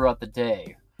continued throughout the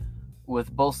day,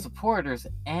 with both supporters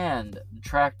and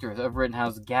detractors of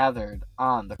Rittenhouse gathered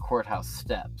on the courthouse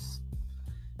steps.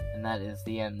 And that is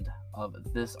the end of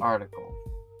this article.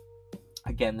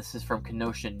 Again, this is from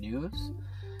Kenosha News.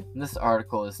 And this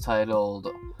article is titled,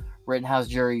 "Rittenhouse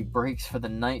Jury Breaks for the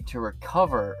Night to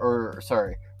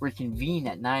Reconvene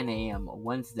at 9 a.m.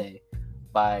 Wednesday,"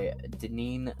 by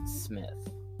Deneen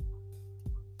Smith.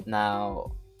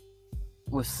 Now,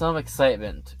 with some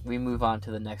excitement, we move on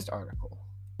to the next article.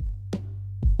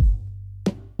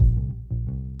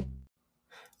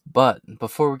 But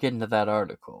before we get into that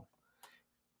article,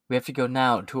 we have to go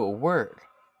now to a word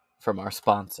from our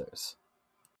sponsors.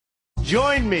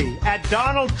 Join me at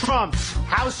Donald Trump's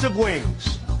House of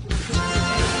Wings.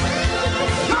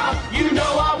 Trump, you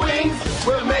know our wings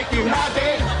will make you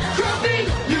happy. Trumpy,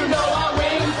 you know our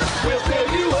wings will fill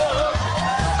you up.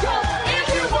 Trump, if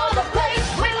you want a place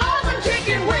with awesome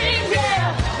chicken wings,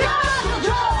 yeah, Donald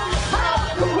Trump's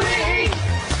House of Wings.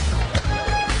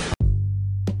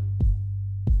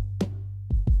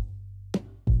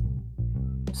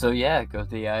 So yeah, go to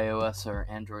the iOS or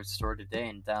Android store today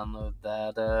and download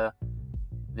that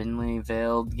thinly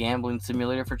veiled gambling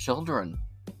simulator for children.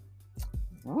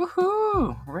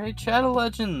 Woohoo! Raid Shadow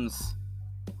Legends!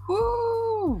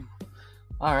 Woo!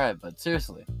 Alright, but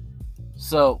seriously.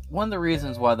 So, one of the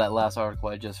reasons why that last article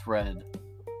I just read,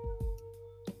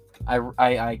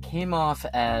 I came off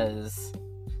as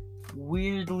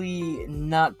weirdly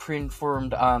not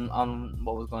pre-informed on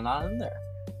what was going on in there.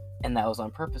 And that was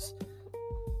on purpose.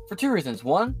 For two reasons.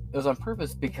 One, it was on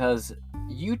purpose because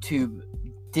YouTube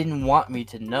didn't want me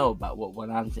to know about what went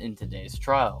on in today's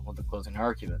trial with the closing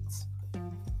arguments.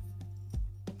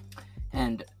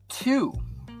 And two,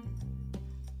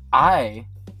 I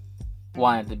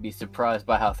wanted to be surprised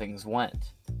by how things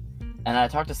went. And I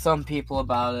talked to some people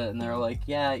about it, and they're like,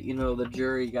 yeah, the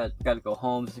jury got to go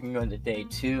home, so they can go into day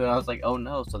 2. And I was like, oh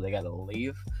no, so they got to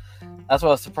leave? That's why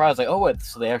I was surprised, like, oh wait,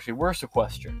 so they actually were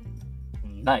sequestered.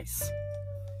 Nice.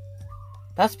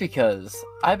 That's because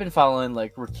I've been following,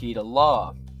 like, Rakita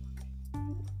Law.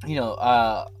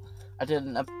 I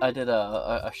did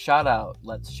a shout out,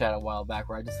 Let's Chat a while back,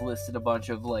 where I just listed a bunch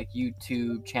of, like,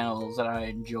 YouTube channels that I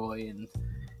enjoy, and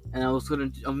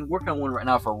I'm working on one right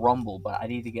now for Rumble, but I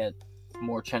need to get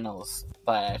more channels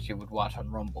that I actually would watch on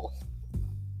Rumble.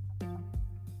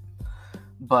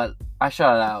 But I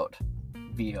shout out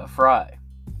Viva Fry,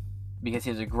 because he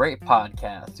has a great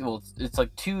podcast. Well, it's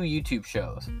like 2 YouTube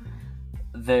shows.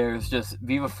 There's just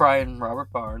Viva Fry and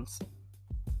Robert Barnes.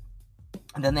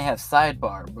 And then they have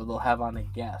Sidebar, where they'll have on a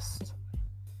guest.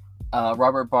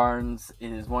 Robert Barnes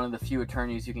is one of the few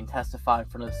attorneys who can testify in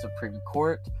front of the Supreme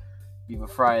Court. Viva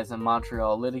Fry is a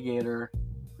Montreal litigator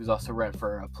who's also ran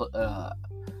for I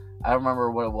don't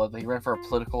remember what it was, but he ran for a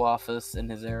political office in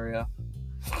his area.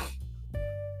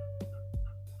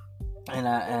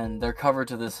 And their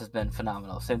coverage of this has been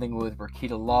phenomenal. Same thing with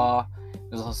Rakita Law.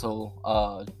 There's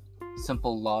also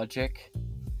Simple Logic.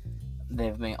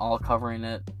 They've been all covering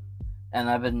it. And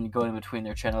I've been going between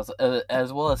their channels,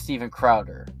 as well as Steven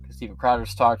Crowder, because Steven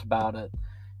Crowder's talked about it.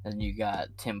 And you got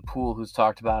Tim Pool, who's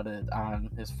talked about it on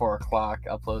his 4 o'clock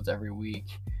uploads every week.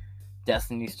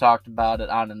 Destiny's talked about it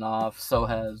on and off. So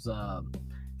has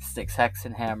Six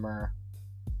Hexenhammer.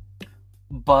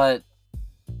 But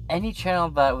any channel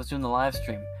that was doing the live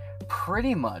stream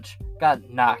pretty much got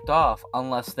knocked off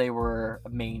unless they were a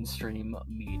mainstream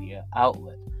media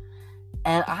outlet.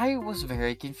 And I was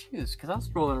very confused because I was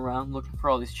scrolling around looking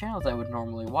for all these channels I would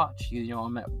normally watch. You know,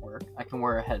 I'm at work. I can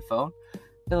wear a headphone.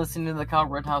 Been listening to the Kyle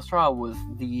Rittenhouse trial with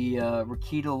the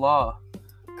Rakita Law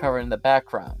covering in the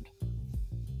background.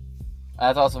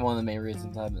 That's also one of the main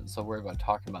reasons I've been so worried about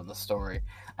talking about the story.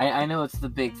 I know it's the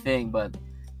big thing, but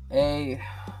A,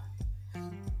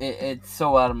 it's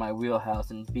so out of my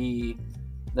wheelhouse, and B,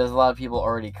 there's a lot of people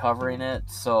already covering it,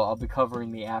 so I'll be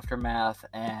covering the aftermath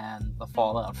and the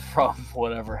fallout from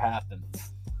whatever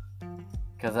happens.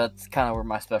 Because that's kind of where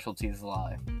my specialties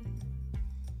lie.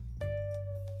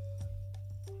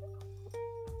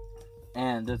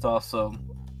 And there's also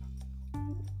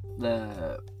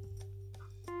the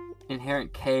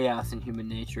inherent chaos in human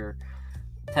nature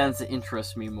tends to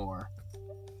interest me more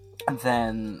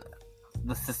than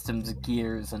the system's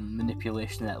gears and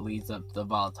manipulation that leads up to the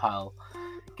volatile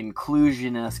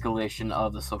conclusion and escalation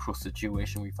of the social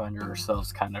situation we find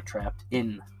ourselves kind of trapped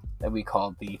in, that we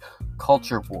call the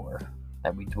culture war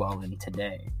that we dwell in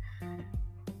today.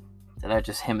 Did I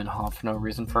just hem and haw for no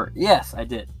reason? Yes, I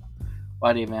did.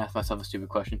 Why did I even ask myself a stupid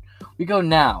question? We go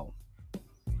now.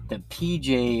 The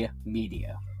PJ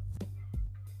Media.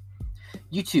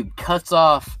 YouTube cuts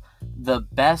off the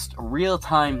best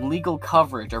real-time legal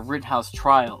coverage of Rittenhouse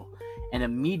trial and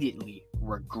immediately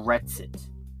regrets it.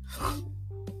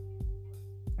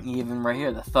 Even right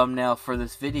here, the thumbnail for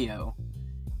this video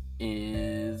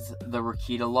is the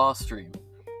Rakita Law stream.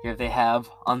 Here they have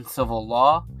Uncivil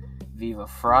Law, Viva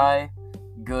Fry,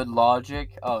 Good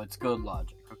Logic. Oh, it's Good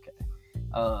Logic. Okay.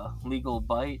 Legal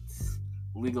Bites,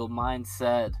 Legal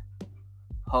Mindset,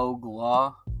 Hogue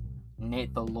Law,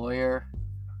 Nate the Lawyer,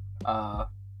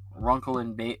 Runkle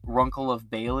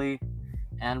of Bailey,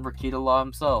 and Rakita Law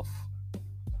himself.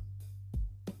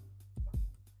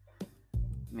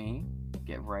 Me?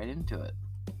 Get right into it.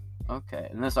 Okay,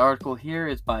 and this article here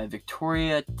is by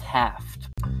Victoria Taft.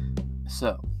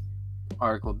 So,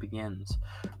 article begins.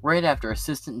 Right after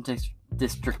Assistant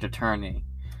District Attorney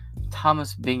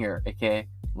Thomas Binger, aka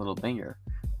Little Binger,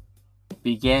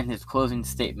 began his closing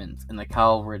statements in the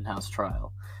Kyle Rittenhouse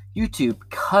trial, YouTube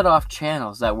cut off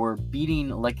channels that were beating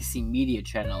legacy media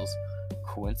channels.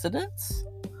 Coincidence?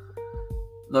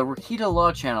 The Rakita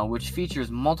Law channel, which features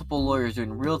multiple lawyers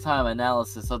doing real-time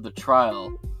analysis of the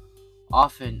trial,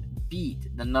 often beat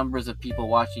the numbers of people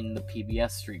watching the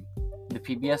PBS stream. The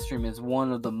PBS stream is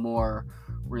one of the more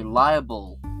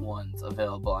reliable ones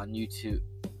available on YouTube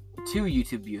to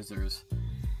YouTube users,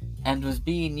 and was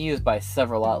being used by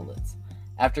several outlets.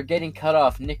 After getting cut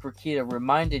off, Nick Rakita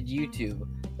reminded YouTube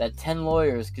that 10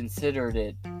 lawyers considered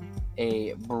it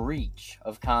a breach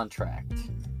of contract.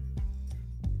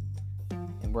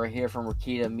 And we're here from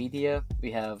Rakita Media.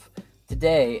 We have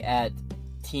today at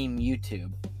Team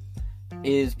YouTube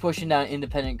is pushing down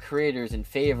independent creators in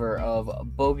favor of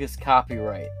bogus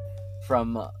copyright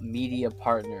from media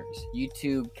partners.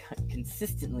 YouTube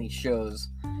consistently shows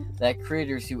that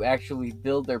creators who actually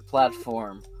build their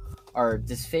platform are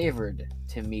disfavored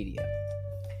to media.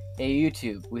 Hey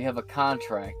YouTube, we have a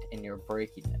contract and you're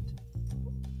breaking it.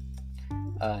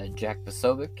 Jack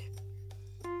Posobiec.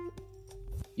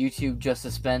 YouTube just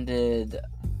suspended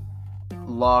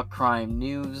Law Crime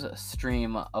News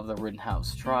stream of the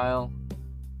Rittenhouse trial.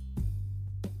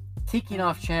 Taking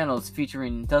off channels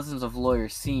featuring dozens of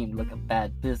lawyers seemed like a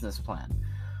bad business plan.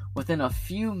 Within a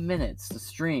few minutes, the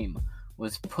stream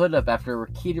was put up after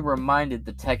Rakita reminded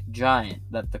the tech giant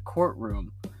that the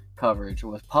courtroom coverage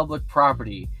was public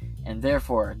property and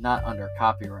therefore not under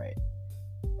copyright.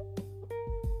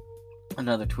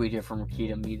 Another tweet here from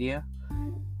Rakita Media.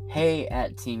 Hey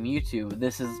at Team YouTube,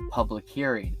 this is public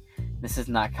hearing. This is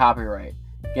not copyright.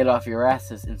 Get off your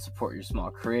asses and support your small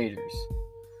creators.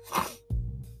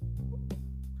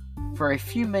 For a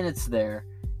few minutes there,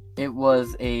 it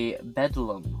was a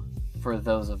bedlam for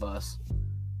those of us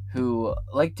who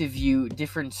like to view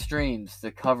different streams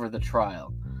to cover the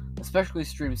trial, especially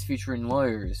streams featuring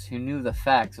lawyers who knew the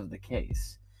facts of the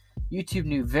case. YouTube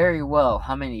knew very well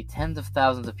how many tens of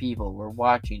thousands of people were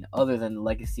watching other than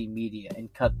legacy media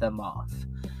and cut them off.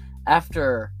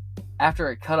 After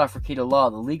it cut off Rakita Law,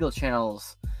 the legal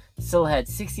channels still had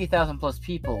 60,000 plus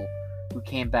people who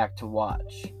came back to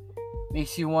watch.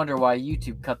 Makes you wonder why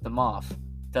YouTube cut them off,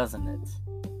 doesn't it?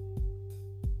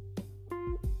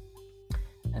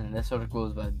 and this article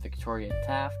is by Victoria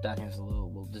Taft. Down here's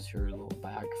we'll just hear a little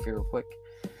biography real quick.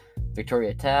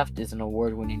 Victoria Taft is an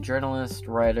award-winning journalist,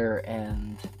 writer,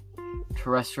 and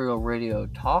terrestrial radio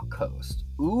talk host.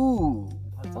 Ooh,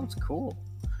 that sounds cool.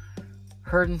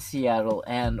 Heard in Seattle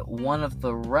and one of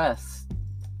the rest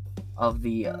of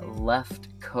the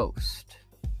left coast.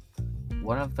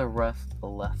 One of the rest of the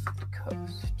left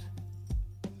coast.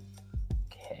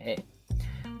 Okay.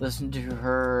 Listen to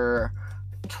her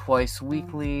twice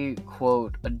weekly,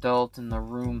 quote, Adult in the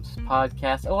Room's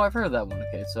podcast. Oh, I've heard that one.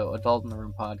 Okay, so Adult in the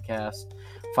Room podcast.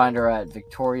 Find her at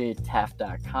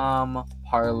victoriataft.com,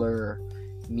 Parler,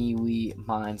 MeWe,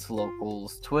 Minds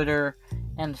Locals, Twitter,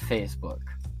 and Facebook.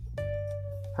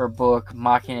 Her book,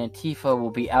 Mocking Antifa, will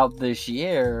be out this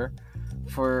year.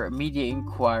 For immediate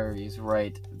inquiries,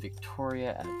 write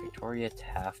Victoria at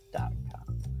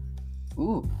victoriataft.com.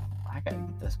 Ooh, I gotta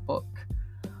get this book.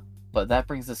 But that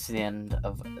brings us to the end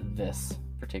of this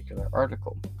particular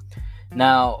article.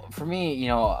 Now, for me,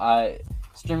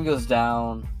 stream goes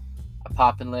down, I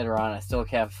pop in later on, I still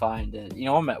can't find it.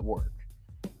 I'm at work.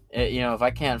 If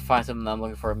I can't find something that I'm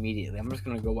looking for immediately, I'm just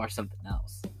gonna go watch something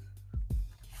else.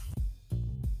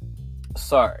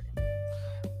 Sorry.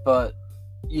 But,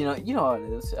 you know how it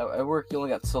is. At work, you only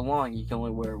got so long, you can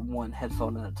only wear one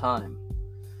headphone at a time.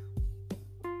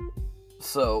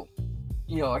 So,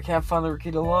 I can't find the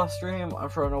Rakita Law stream. I'm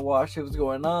trying to watch what's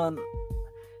going on,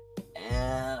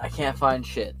 and I can't find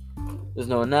shit. There's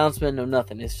no announcement, no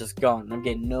nothing. It's just gone. I'm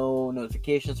getting no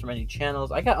notifications from any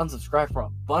channels. I got unsubscribed from a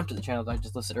bunch of the channels I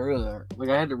just listed earlier. Like,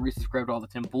 I had to resubscribe to all the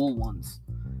Tim Pool ones.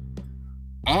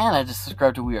 And I just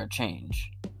subscribed to We Are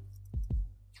Change.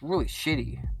 It's really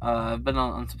shitty. I've been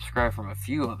unsubscribed from a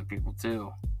few other people,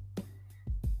 too.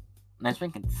 And it's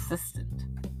been consistent.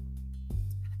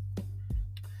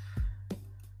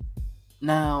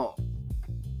 Now,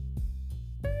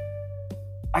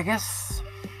 I guess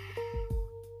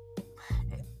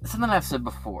something I've said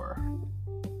before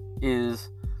is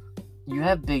you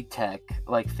have big tech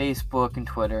like Facebook and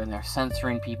Twitter, and they're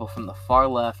censoring people from the far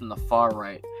left and the far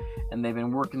right, and they've been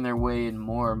working their way in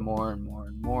more and more and more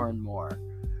and more and more,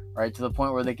 right, to the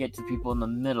point where they get to people in the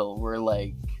middle where,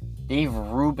 like, Dave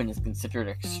Rubin is considered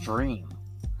extreme.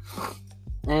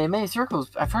 And in many circles,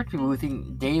 I've heard people who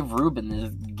think Dave Rubin,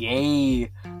 this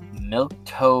gay,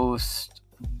 milquetoast,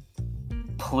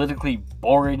 politically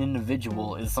boring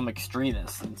individual, is some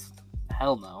extremist.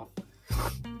 Hell no.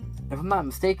 If I'm not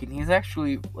mistaken, he's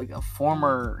actually like a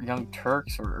former Young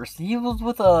Turks, or he was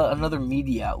with another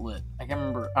media outlet. I can't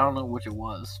remember. I don't know which it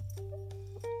was.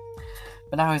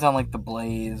 But now he's on like The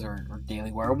Blaze or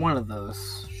Daily Wire, one of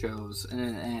those shows,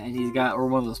 and he's got, or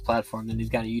one of those platforms, and he's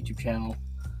got a YouTube channel.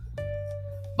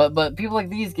 But people like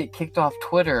these get kicked off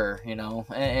Twitter,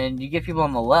 and you get people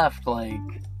on the left, like,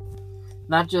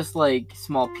 not just like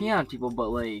small peon people, but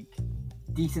like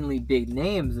decently big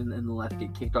names in the left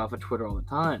get kicked off of Twitter all the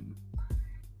time,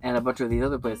 and a bunch of these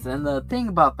other places. And the thing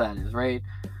about that is, right,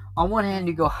 on one hand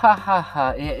you go, ha ha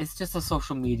ha, it's just a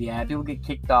social media app, people get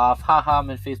kicked off, ha ha,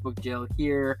 I'm in Facebook jail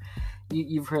here.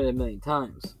 You've heard it a million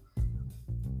times.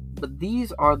 But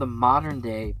these are the modern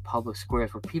day public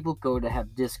squares where people go to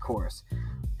have discourse.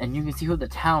 And you can see who the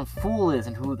town fool is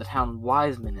and who the town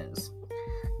wiseman is.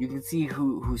 You can see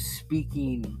who's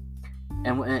speaking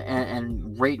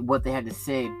and rate what they had to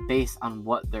say based on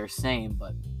what they're saying.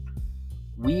 But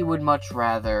we would much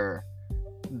rather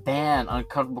ban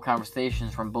uncomfortable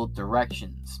conversations from both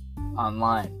directions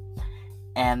online.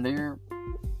 And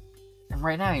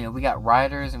right now, we got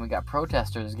rioters and we got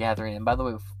protesters gathering. And by the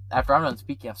way, after I'm done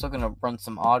speaking, I'm still going to run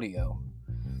some audio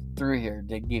through here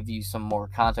to give you some more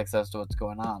context as to what's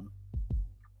going on.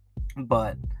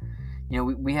 But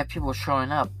we have people showing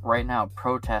up right now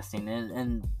protesting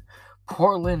in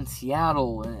Portland,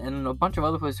 Seattle, and a bunch of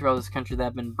other places throughout this country that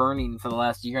have been burning for the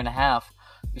last year and a half.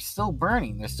 They're still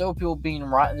burning. There's still people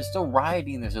they're still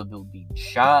rioting. There's still people being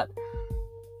shot.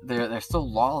 There's still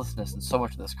lawlessness in so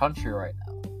much of this country right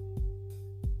now.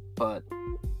 But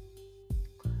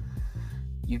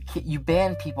you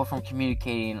ban people from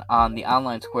communicating on the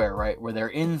online square, right? Where they're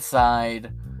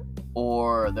inside,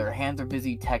 or their hands are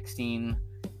busy texting,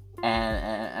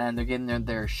 and they're getting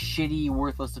their shitty,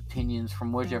 worthless opinions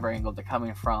from whichever angle they're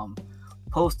coming from,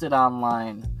 posted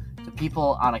online, so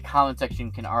people on a comment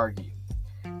section can argue.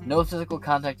 No physical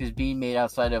contact is being made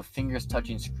outside of fingers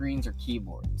touching screens or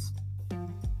keyboards.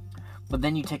 But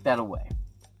then you take that away.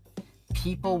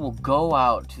 People will go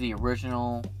out to the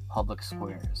original public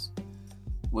squares,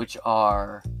 which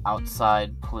are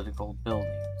outside political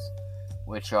buildings,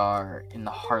 which are in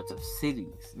the hearts of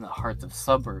cities, in the hearts of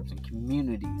suburbs and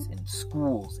communities, in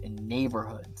schools, in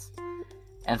neighborhoods.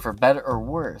 And for better or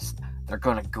worse, they're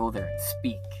going to go there and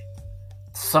speak.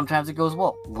 Sometimes it goes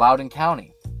well. Loudoun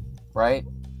County, right?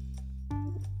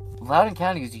 Loudoun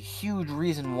County is a huge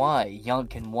reason why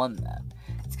Youngkin won that.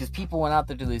 It's because people went out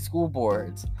there to these school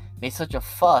boards, made such a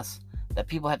fuss that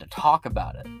people had to talk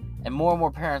about it. And more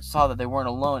parents saw that they weren't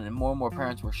alone, and more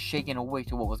parents were shaken awake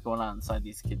to what was going on inside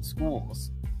these kids'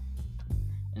 schools.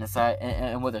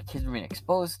 And what their kids were being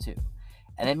exposed to.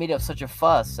 And they made up such a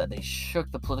fuss that they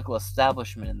shook the political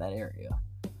establishment in that area.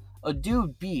 A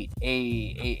dude beat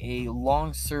a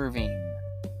long-serving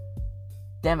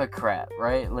Democrat,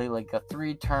 right? Like a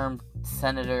 3-term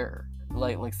senator,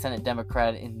 like Senate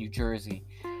Democrat in New Jersey,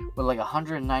 with like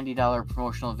 $190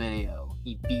 promotional video.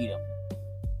 He beat him.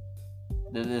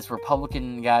 This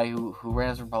Republican guy who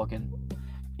ran as a Republican,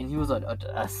 and he was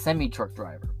a semi-truck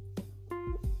driver.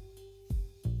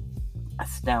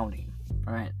 Astounding,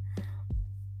 right?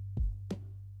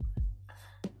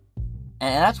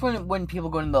 And that's when people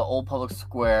go into the old public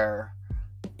square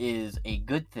is a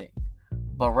good thing.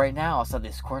 But right now, outside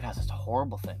this courthouse, it's a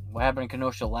horrible thing. What happened in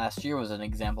Kenosha last year was an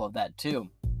example of that too.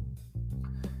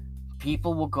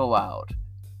 People will go out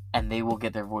and they will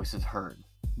get their voices heard,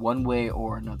 one way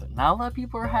or another. Not a lot of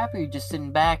people are happy just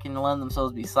sitting back and letting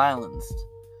themselves be silenced.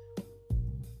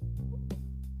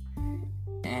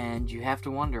 And you have to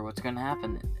wonder what's going to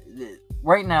happen.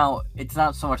 Right now, it's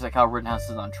not so much that Kyle Rittenhouse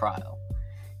is on trial.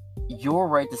 Your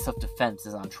right to self-defense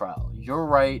is on trial. Your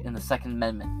right in the Second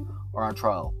Amendment are on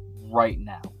trial right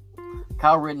now.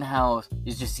 Kyle Rittenhouse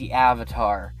is just the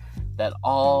avatar that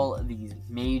all these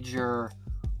major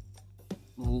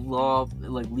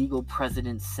legal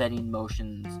precedent setting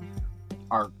motions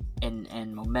are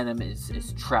and momentum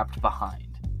is trapped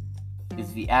behind.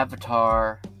 Is the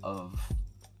avatar of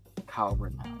Kyle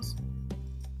Rittenhouse.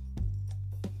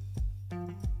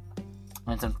 And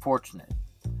it's unfortunate.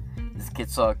 This kid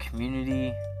saw a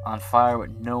community on fire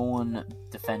with no one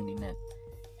defending it,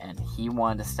 and he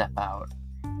wanted to step out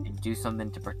and do something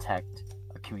to protect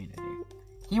a community.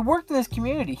 He worked in this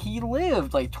community. He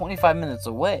lived like 25 minutes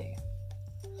away.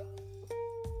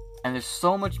 And there's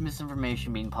so much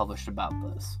misinformation being published about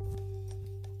this.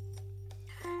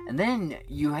 And then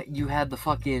you had the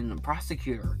fucking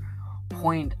prosecutor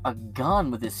point a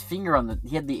gun with his finger on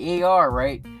he had the AR,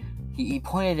 right? He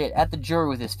pointed it at the jury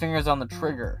with his fingers on the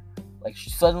trigger. Like,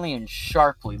 suddenly and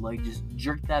sharply, like, just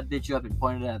jerked that bitch up and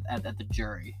pointed it at the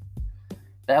jury.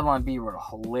 The Avalon Bee wrote a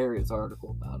hilarious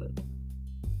article about it.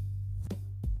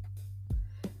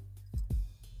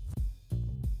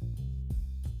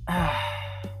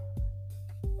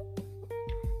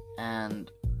 And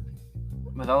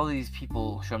with all these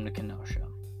people shown to Kenosha,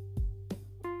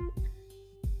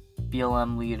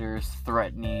 BLM leaders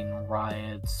threatening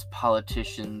riots,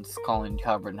 politicians calling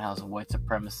Kyle Rittenhouse a white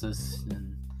supremacist,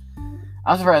 and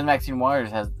I'm surprised Maxine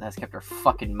Waters has kept her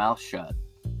fucking mouth shut.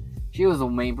 She was the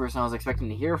main person I was expecting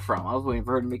to hear from. I was waiting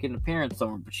for her to make an appearance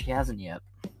somewhere, but she hasn't yet.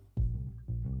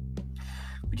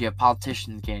 But you have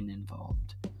politicians getting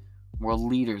involved. World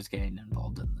leaders getting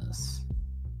involved in this.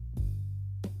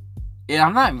 Yeah,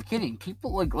 I'm not even kidding.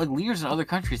 People like leaders in other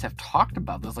countries have talked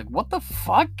about this. Like, what the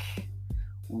fuck?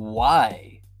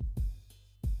 Why?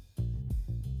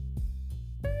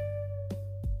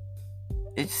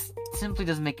 It simply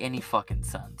doesn't make any fucking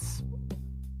sense.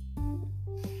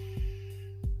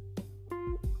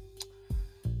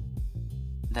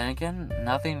 Then again,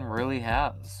 nothing really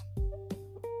has.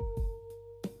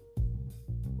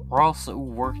 We're all so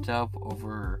worked up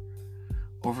over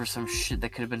some shit that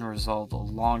could have been resolved a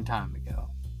long time ago.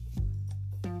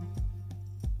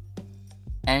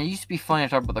 And it used to be funny to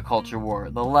talk about the culture war,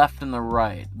 the left and the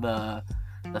right, the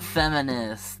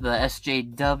feminists, the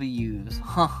SJWs,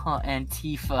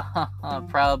 Antifa,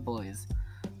 Proud Boys,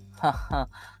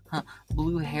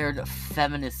 blue-haired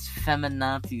feminists,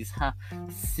 feminazis,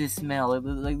 cis male,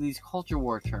 like these culture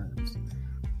war terms.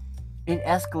 It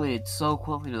escalated so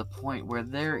quickly to the point where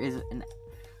there is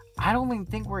I don't even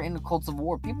think we're in a cold civil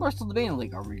war. People are still debating,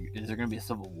 like, is there going to be a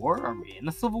civil war? Are we in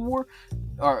a civil war?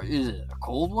 Or is it a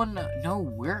cold one? No,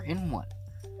 we're in one.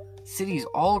 Cities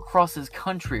all across this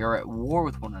country are at war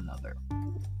with one another.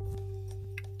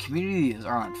 Communities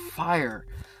are on fire.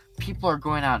 People are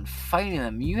going out and fighting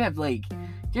them. You have, like,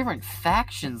 different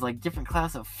factions, like, different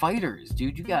class of fighters,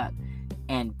 dude. You got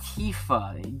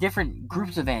Antifa, different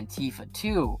groups of Antifa,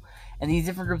 too. And these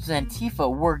different groups of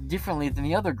Antifa work differently than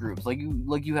the other groups. Like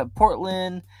you have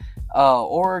Portland,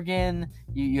 Oregon.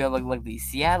 You have like the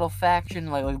Seattle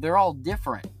faction. Like they're all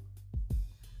different,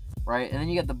 right? And then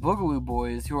you got the Boogaloo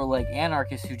Boys, who are like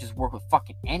anarchists who just work with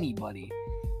fucking anybody.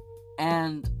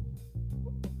 And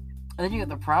then you got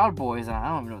the Proud Boys, and I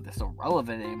don't even know if they're still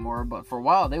relevant anymore. But for a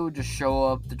while, they would just show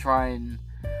up to try and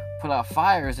put out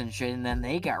fires and shit, and then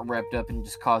they got wrapped up in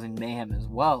just causing mayhem as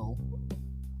well.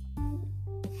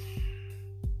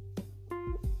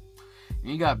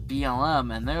 You got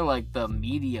BLM, and they're like the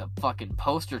media fucking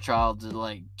poster child to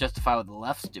like justify what the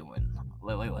left's doing,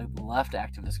 like the left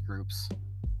activist groups.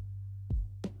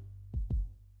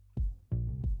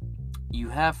 You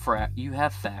have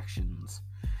factions.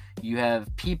 You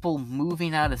have people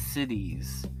moving out of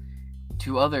cities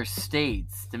to other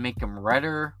states to make them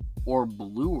redder or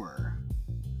bluer.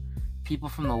 People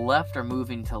from the left are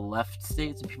moving to left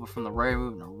states, and people from the right are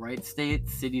moving to right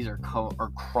states. Cities are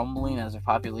crumbling as their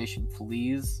population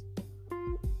flees.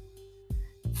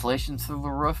 Inflation's through the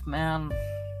roof, man.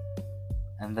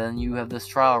 And then you have this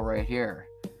trial right here.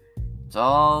 It's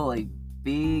all a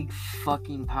big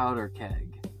fucking powder keg.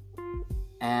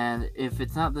 And if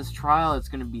it's not this trial, it's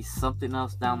going to be something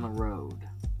else down the road.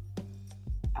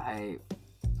 I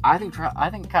think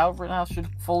Kyle Rittenhouse should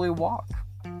fully walk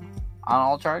on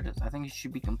all charges. I think he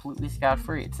should be completely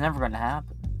scot-free. It's never going to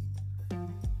happen.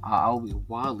 I'll be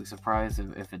wildly surprised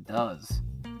if it does.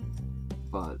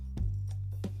 But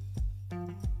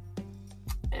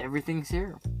everything's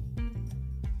here.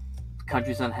 The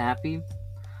country's unhappy.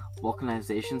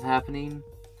 Balkanization's happening.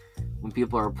 When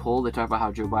people are polled, they talk about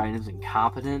how Joe Biden is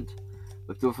incompetent.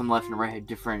 But people from the left and right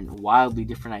have wildly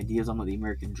different ideas on what the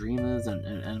American dream is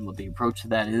and what the approach to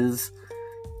that is.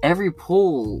 Every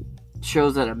poll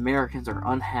shows that Americans are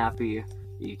unhappy.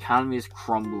 The economy is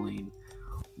crumbling.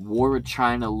 War with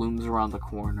China looms around the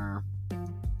corner.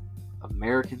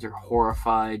 Americans are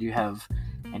horrified. You have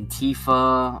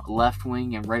Antifa,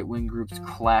 left-wing and right-wing groups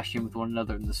clashing with one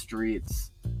another in the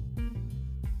streets.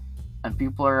 And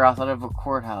people are outside of a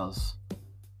courthouse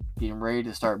getting ready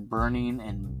to start burning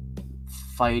and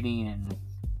fighting and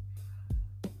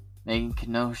making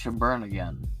Kenosha burn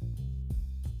again.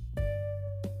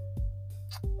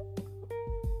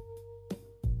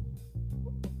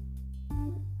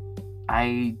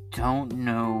 I don't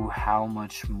know how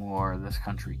much more this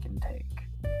country can take.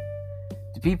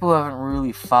 The people who haven't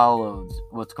really followed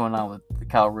what's going on with the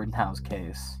Kyle Rittenhouse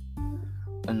case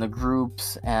and the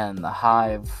groups and the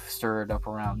hive stirred up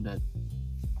around it.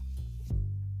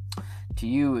 To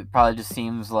you, it probably just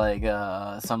seems like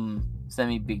some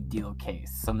semi-big deal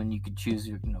case, something you could choose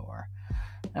to ignore.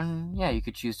 And yeah, you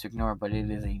could choose to ignore, but it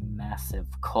is a massive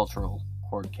cultural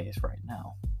court case right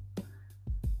now.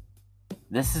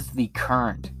 This is the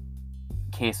current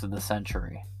case of the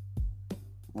century,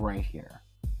 right here.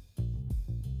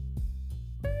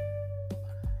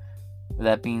 With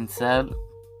that being said,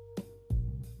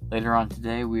 later on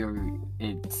today,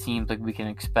 it seems like we can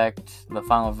expect the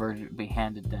final verdict to be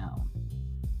handed down.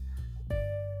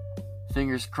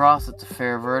 Fingers crossed it's a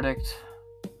fair verdict,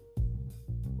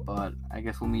 but I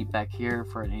guess we'll meet back here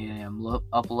for an 8 a.m.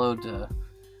 upload to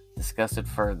discuss it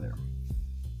further.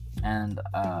 And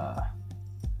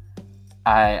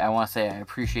I want to say I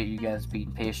appreciate you guys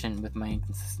being patient with my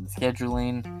inconsistent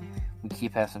scheduling. We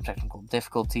keep having some technical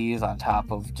difficulties on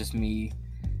top of just me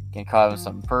getting caught up in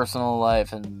some personal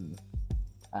life, and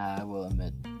I will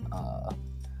admit,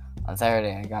 on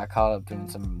Saturday I got caught up doing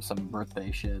some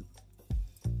birthday shit,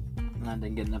 and I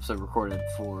didn't get an episode recorded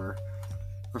for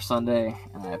Sunday,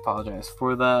 and I apologize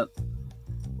for that.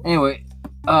 Anyway,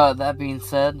 that being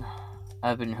said,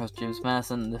 I've been your host, James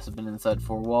Madison. This has been Inside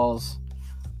 4 Walls.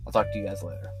 I'll talk to you guys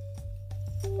later.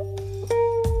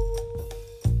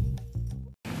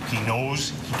 He knows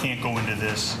he can't go into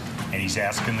this, and he's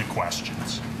asking the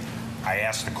questions. I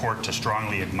asked the court to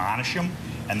strongly admonish him,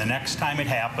 and the next time it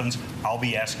happens, I'll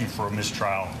be asking for a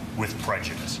mistrial with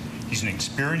prejudice. He's an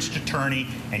experienced attorney,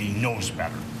 and he knows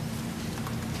better.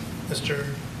 Mr.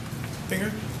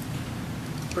 Finger?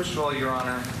 First of all, Your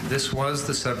Honor, this was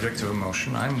the subject of a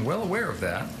motion. I'm well aware of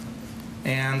that,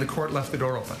 and the court left the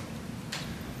door open.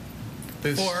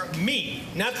 For me,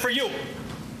 not for you.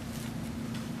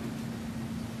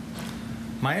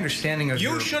 My understanding of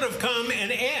You should have come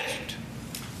and asked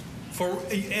for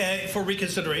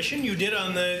reconsideration. You did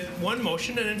on the one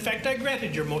motion, and in fact, I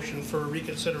granted your motion for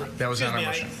reconsideration. That was not a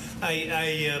motion.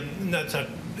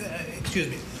 Excuse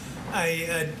me.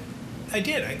 I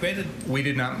did. I granted. We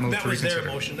did not move to reconsider.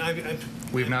 That was their motion.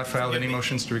 We have not filed any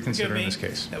motions to reconsider in this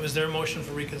case. That was their motion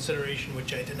for reconsideration,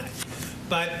 which I denied.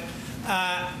 But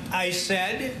I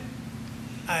said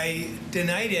I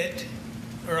denied it,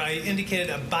 or I indicated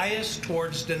a bias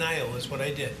towards denial is what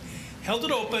I did. Held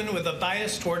it open with a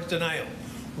bias towards denial.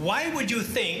 Why would you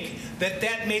think that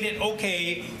that made it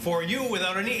okay for you,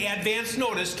 without any advance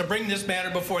notice, to bring this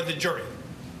matter before the jury?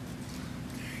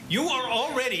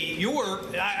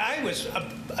 I was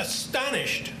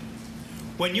astonished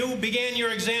when you began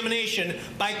your examination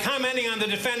by commenting on the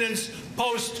defendant's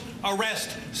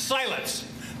post-arrest silence.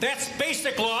 That's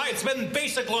basic law. It's been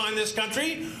basic law in this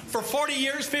country for 40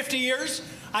 years, 50 years.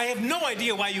 I have no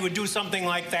idea why you would do something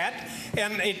like that.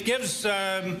 And it gives,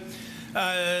 well,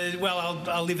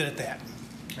 I'll leave it at that.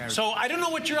 So I don't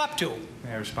know what you're up to.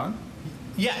 May I respond?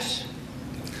 Yes.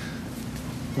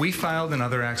 We filed an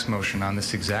other acts motion on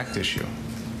this exact issue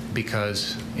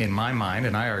because, in my mind,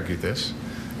 and I argued this,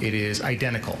 it is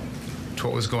identical to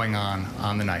what was going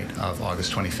on the night of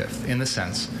August 25th, in the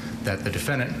sense that the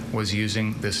defendant was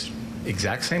using this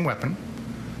exact same weapon.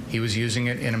 He was using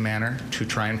it in a manner to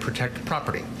try and protect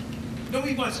property. No,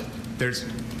 he wasn't.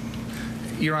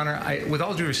 Your Honor, with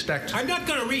all due respect, I'm not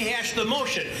going to rehash the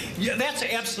motion. Yeah, that's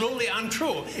absolutely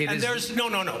untrue.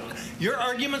 No. Your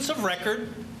argument's of record.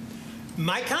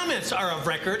 My comments are of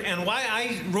record, and why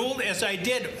I ruled as I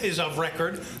did is of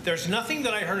record. There's nothing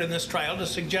that I heard in this trial to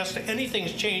suggest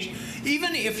anything's changed.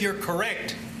 Even if you're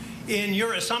correct in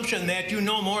your assumption that you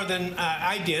know more than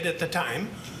I did at the time,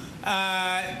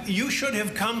 you should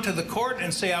have come to the court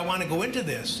and say, I want to go into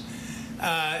this.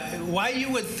 Why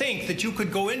you would think that you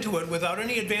could go into it without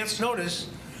any advance notice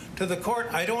to the court,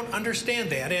 I don't understand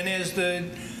that. And as the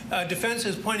defense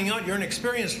is pointing out, you're an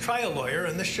experienced trial lawyer,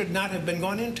 and this should not have been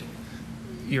gone into.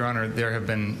 Your Honor, there have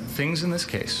been things in this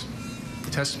case,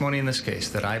 testimony in this case,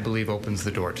 that I believe opens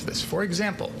the door to this. For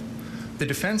example, the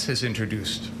defense has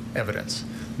introduced evidence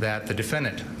that the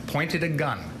defendant pointed a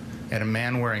gun at a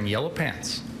man wearing yellow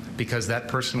pants because that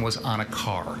person was on a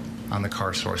car on the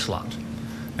car source lot.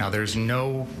 Now, there's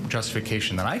no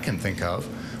justification that I can think of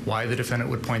why the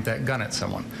defendant would point that gun at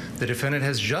someone. The defendant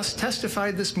has just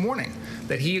testified this morning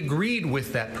that he agreed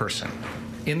with that person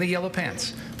in the yellow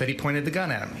pants, that he pointed the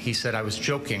gun at him. He said, I was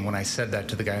joking when I said that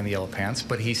to the guy in the yellow pants,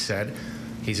 but he said,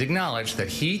 he's acknowledged that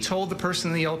he told the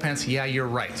person in the yellow pants, yeah, you're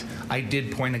right. I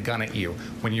did point a gun at you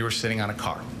when you were sitting on a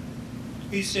car.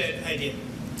 He said, I did.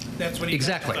 That's what he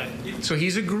exactly. testified. So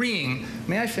he's agreeing.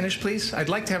 May I finish, please? I'd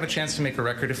like to have a chance to make a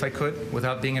record, if I could,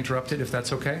 without being interrupted, if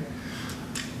that's okay.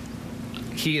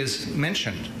 He has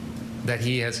mentioned that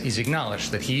he's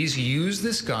acknowledged that he's used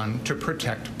this gun to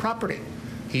protect property.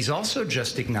 He's also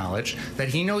just acknowledged that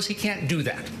he knows he can't do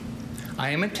that.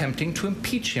 I am attempting to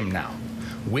impeach him now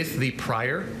with the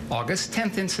prior August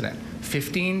 10th incident,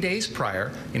 15 days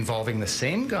prior, involving the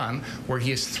same gun, where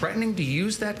he is threatening to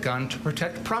use that gun to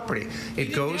protect property. He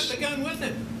didn't have the gun with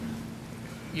him.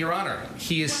 Your Honor,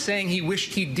 he is saying he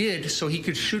wished he did so he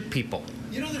could shoot people.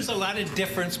 You know, there's a lot of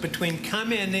difference between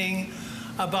commenting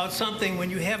about something when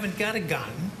you haven't got a gun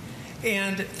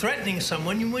and threatening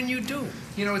someone when you do.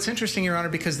 You know, it's interesting, Your Honor,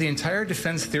 because the entire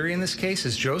defense theory in this case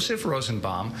is Joseph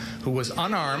Rosenbaum, who was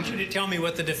unarmed. I want you to tell me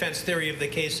what the defense theory of the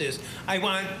case is. I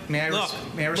want. May I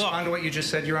respond to what you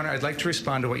just said, Your Honor? I'd like to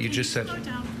respond to what you just said. Slow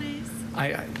down, please.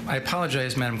 I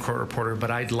apologize, Madam Court Reporter, but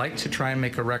I'd like to try and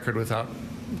make a record without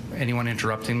anyone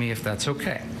interrupting me, if that's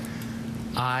okay.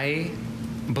 I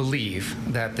believe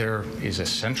that there is a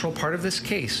central part of this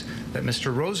case that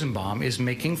Mr. Rosenbaum is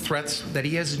making threats that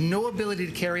he has no ability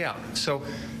to carry out. So,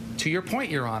 to your point,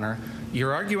 Your Honor,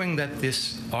 you're arguing that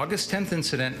this August 10th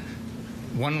incident,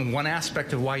 one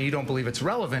aspect of why you don't believe it's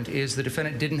relevant is the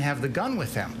defendant didn't have the gun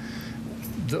with him.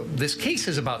 This case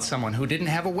is about someone who didn't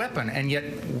have a weapon, and yet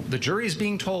the jury is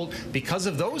being told because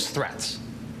of those threats,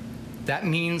 that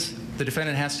means the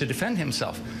defendant has to defend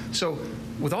himself. So,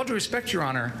 with all due respect, Your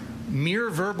Honor,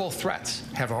 mere verbal threats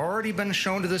have already been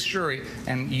shown to this jury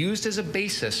and used as a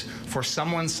basis for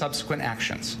someone's subsequent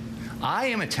actions. I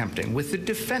am attempting with the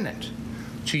defendant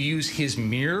to use his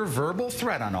mere verbal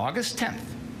threat on August 10th,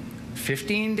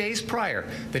 15 days prior,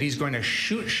 that he's going to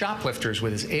shoot shoplifters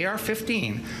with his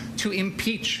AR-15 to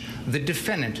impeach the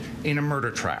defendant in a murder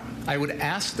trial. I would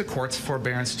ask the court's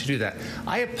forbearance to do that.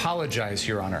 I apologize,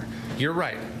 Your Honor. You're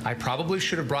right. I probably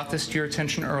should have brought this to your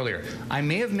attention earlier. I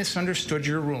may have misunderstood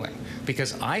your ruling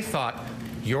because I thought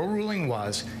your ruling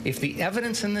was if the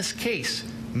evidence in this case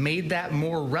made that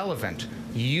more relevant,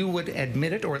 you would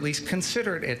admit it or at least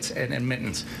consider it an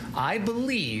admittance. I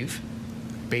believe,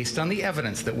 based on the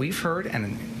evidence that we've heard,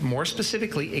 and more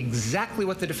specifically exactly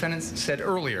what the defendant said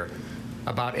earlier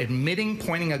about admitting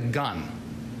pointing a gun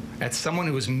at someone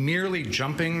who was merely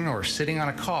jumping or sitting on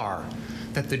a car,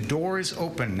 that the door is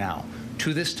open now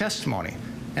to this testimony.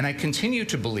 And I continue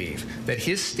to believe that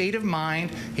his state of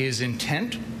mind, his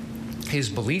intent, his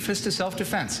belief as to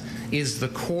self-defense is the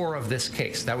core of this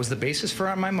case. That was the basis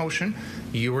for my motion.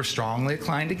 You were strongly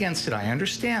inclined against it. I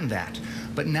understand that.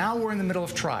 But now we're in the middle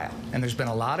of trial, and there's been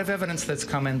a lot of evidence that's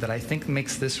come in that I think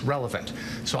makes this relevant.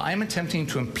 So I'm attempting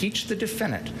to impeach the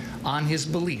defendant on his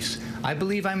beliefs. I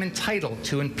believe I'm entitled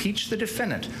to impeach the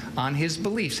defendant on his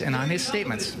beliefs and on his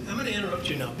statements. I'm going to interrupt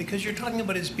you now because you're talking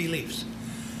about his beliefs.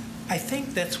 I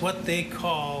think that's what they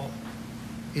call...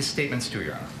 His statements too,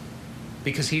 Your Honor.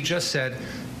 Because he just said,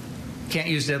 can't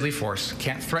use deadly force,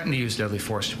 can't threaten to use deadly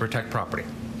force to protect property.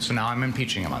 So now I'm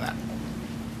impeaching him on that.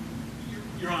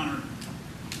 Your Honor,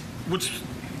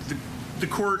 the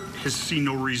court has seen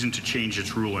no reason to change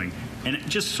its ruling. And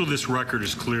just so this record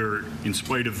is clear, in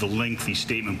spite of the lengthy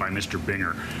statement by Mr.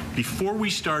 Binger, before we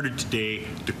started today,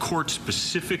 the court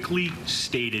specifically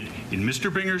stated in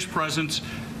Mr. Binger's presence,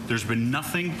 there's been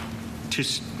nothing to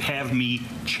have me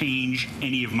change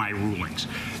any of my rulings.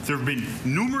 There have been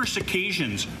numerous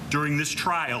occasions during this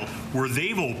trial where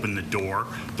they've opened the door.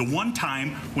 The one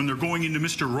time when they're going into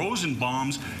Mr.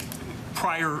 Rosenbaum's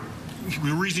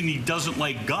the reason he doesn't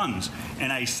like guns,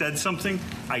 and I said something,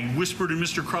 I whispered in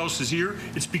Mr. Krause's ear,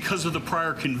 it's because of the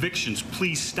prior convictions.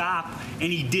 Please stop,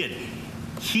 and he did.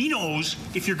 He knows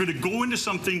if you're going to go into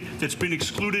something that's been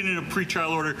excluded in a pretrial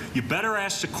order, you better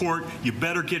ask the court, you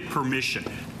better get permission.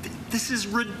 This is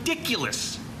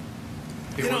ridiculous.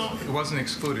 It wasn't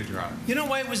excluded, Your Honor. You know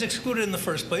why it was excluded in the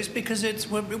first place? Because it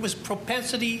was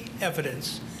propensity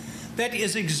evidence. That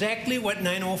is exactly what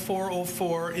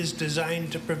 90404 is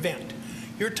designed to prevent.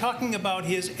 You're talking about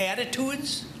his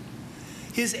attitudes.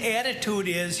 His attitude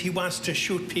is he wants to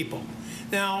shoot people.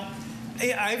 Now,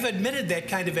 I've admitted that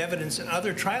kind of evidence in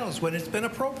other trials when it's been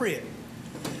appropriate.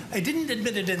 I didn't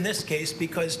admit it in this case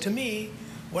because, to me,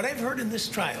 what I've heard in this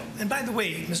trial, and by the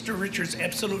way, Mr. Richards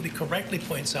absolutely correctly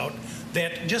points out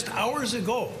that just hours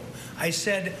ago, I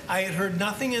said I had heard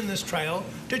nothing in this trial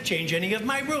to change any of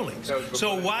my rulings.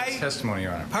 So why? Testimony,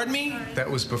 Your Honor. Pardon me?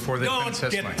 That was before the defense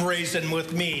testimony. Don't get brazen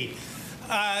with me.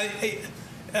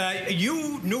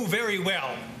 You knew very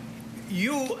well.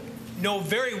 You know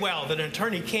very well that an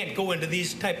attorney can't go into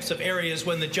these types of areas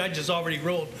when the judge has already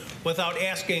ruled without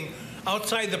asking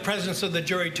outside the presence of the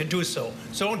jury to do so.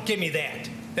 So don't give me that.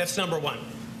 That's number one.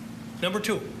 Number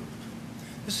two,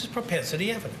 this is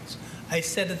propensity evidence. I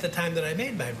said at the time that I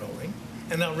made my ruling,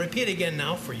 and I'll repeat again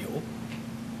now for you,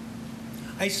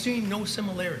 I see no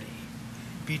similarity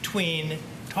between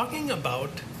talking about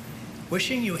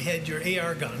wishing you had your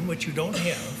AR gun, which you don't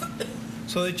have,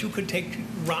 so that you could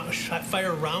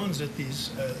fire rounds at these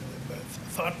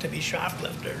thought to be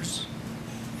shoplifters,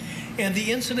 and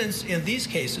the incidents in these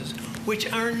cases, which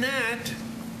are not,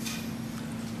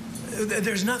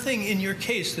 there's nothing in your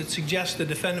case that suggests the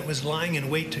defendant was lying in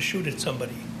wait to shoot at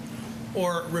somebody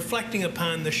or reflecting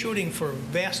upon the shooting for a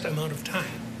vast amount of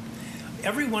time.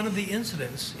 Every one of the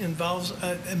incidents involves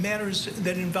matters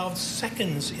that involve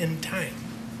seconds in time.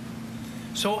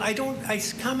 So I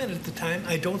commented at the time,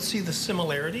 I don't see the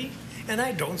similarity, and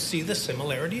I don't see the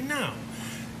similarity now.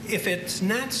 If it's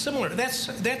not similar, that's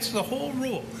the whole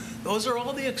rule. Those are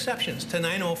all the exceptions to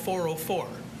 90404.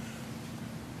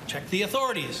 Check the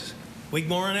authorities.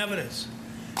 Wigmore and evidence.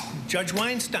 Judge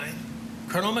Weinstein.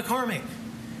 Colonel McCormick.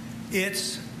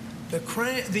 It's the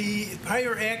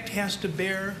prior act has to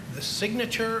bear the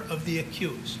signature of the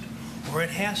accused, or it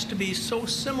has to be so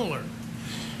similar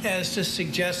as to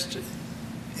suggest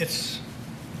it's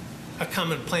a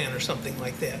common plan or something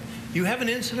like that. You have an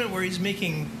incident where he's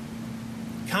making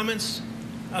comments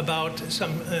about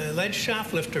some alleged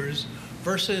shoplifters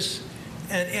versus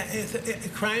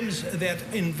crimes that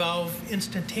involve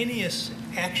instantaneous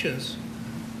actions,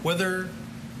 whether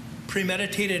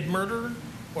premeditated murder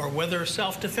or whether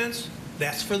self-defense.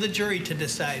 That's for the jury to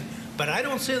decide. But I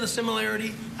don't see the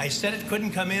similarity. I said it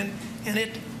couldn't come in, and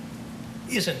it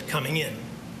isn't coming in,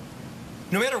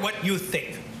 no matter what you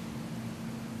think.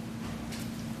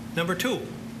 Number two,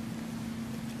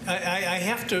 I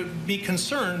have to be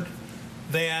concerned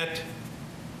that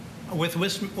with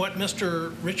what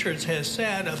Mr. Richards has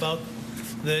said about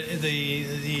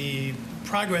the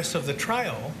progress of the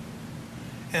trial,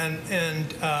 and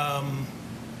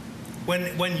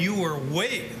when you were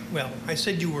I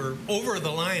said you were over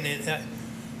the line,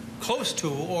 close to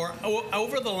or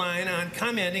over the line on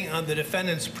commenting on the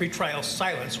defendant's pretrial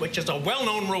silence, which is a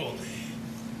well-known rule.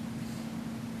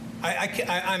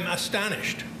 I'm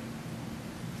astonished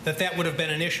that would have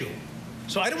been an issue.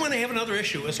 So I don't want to have another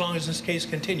issue as long as this case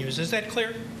continues. Is that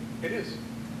clear? It is.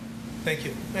 Thank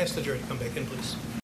you. Ask the jury to come back in, please.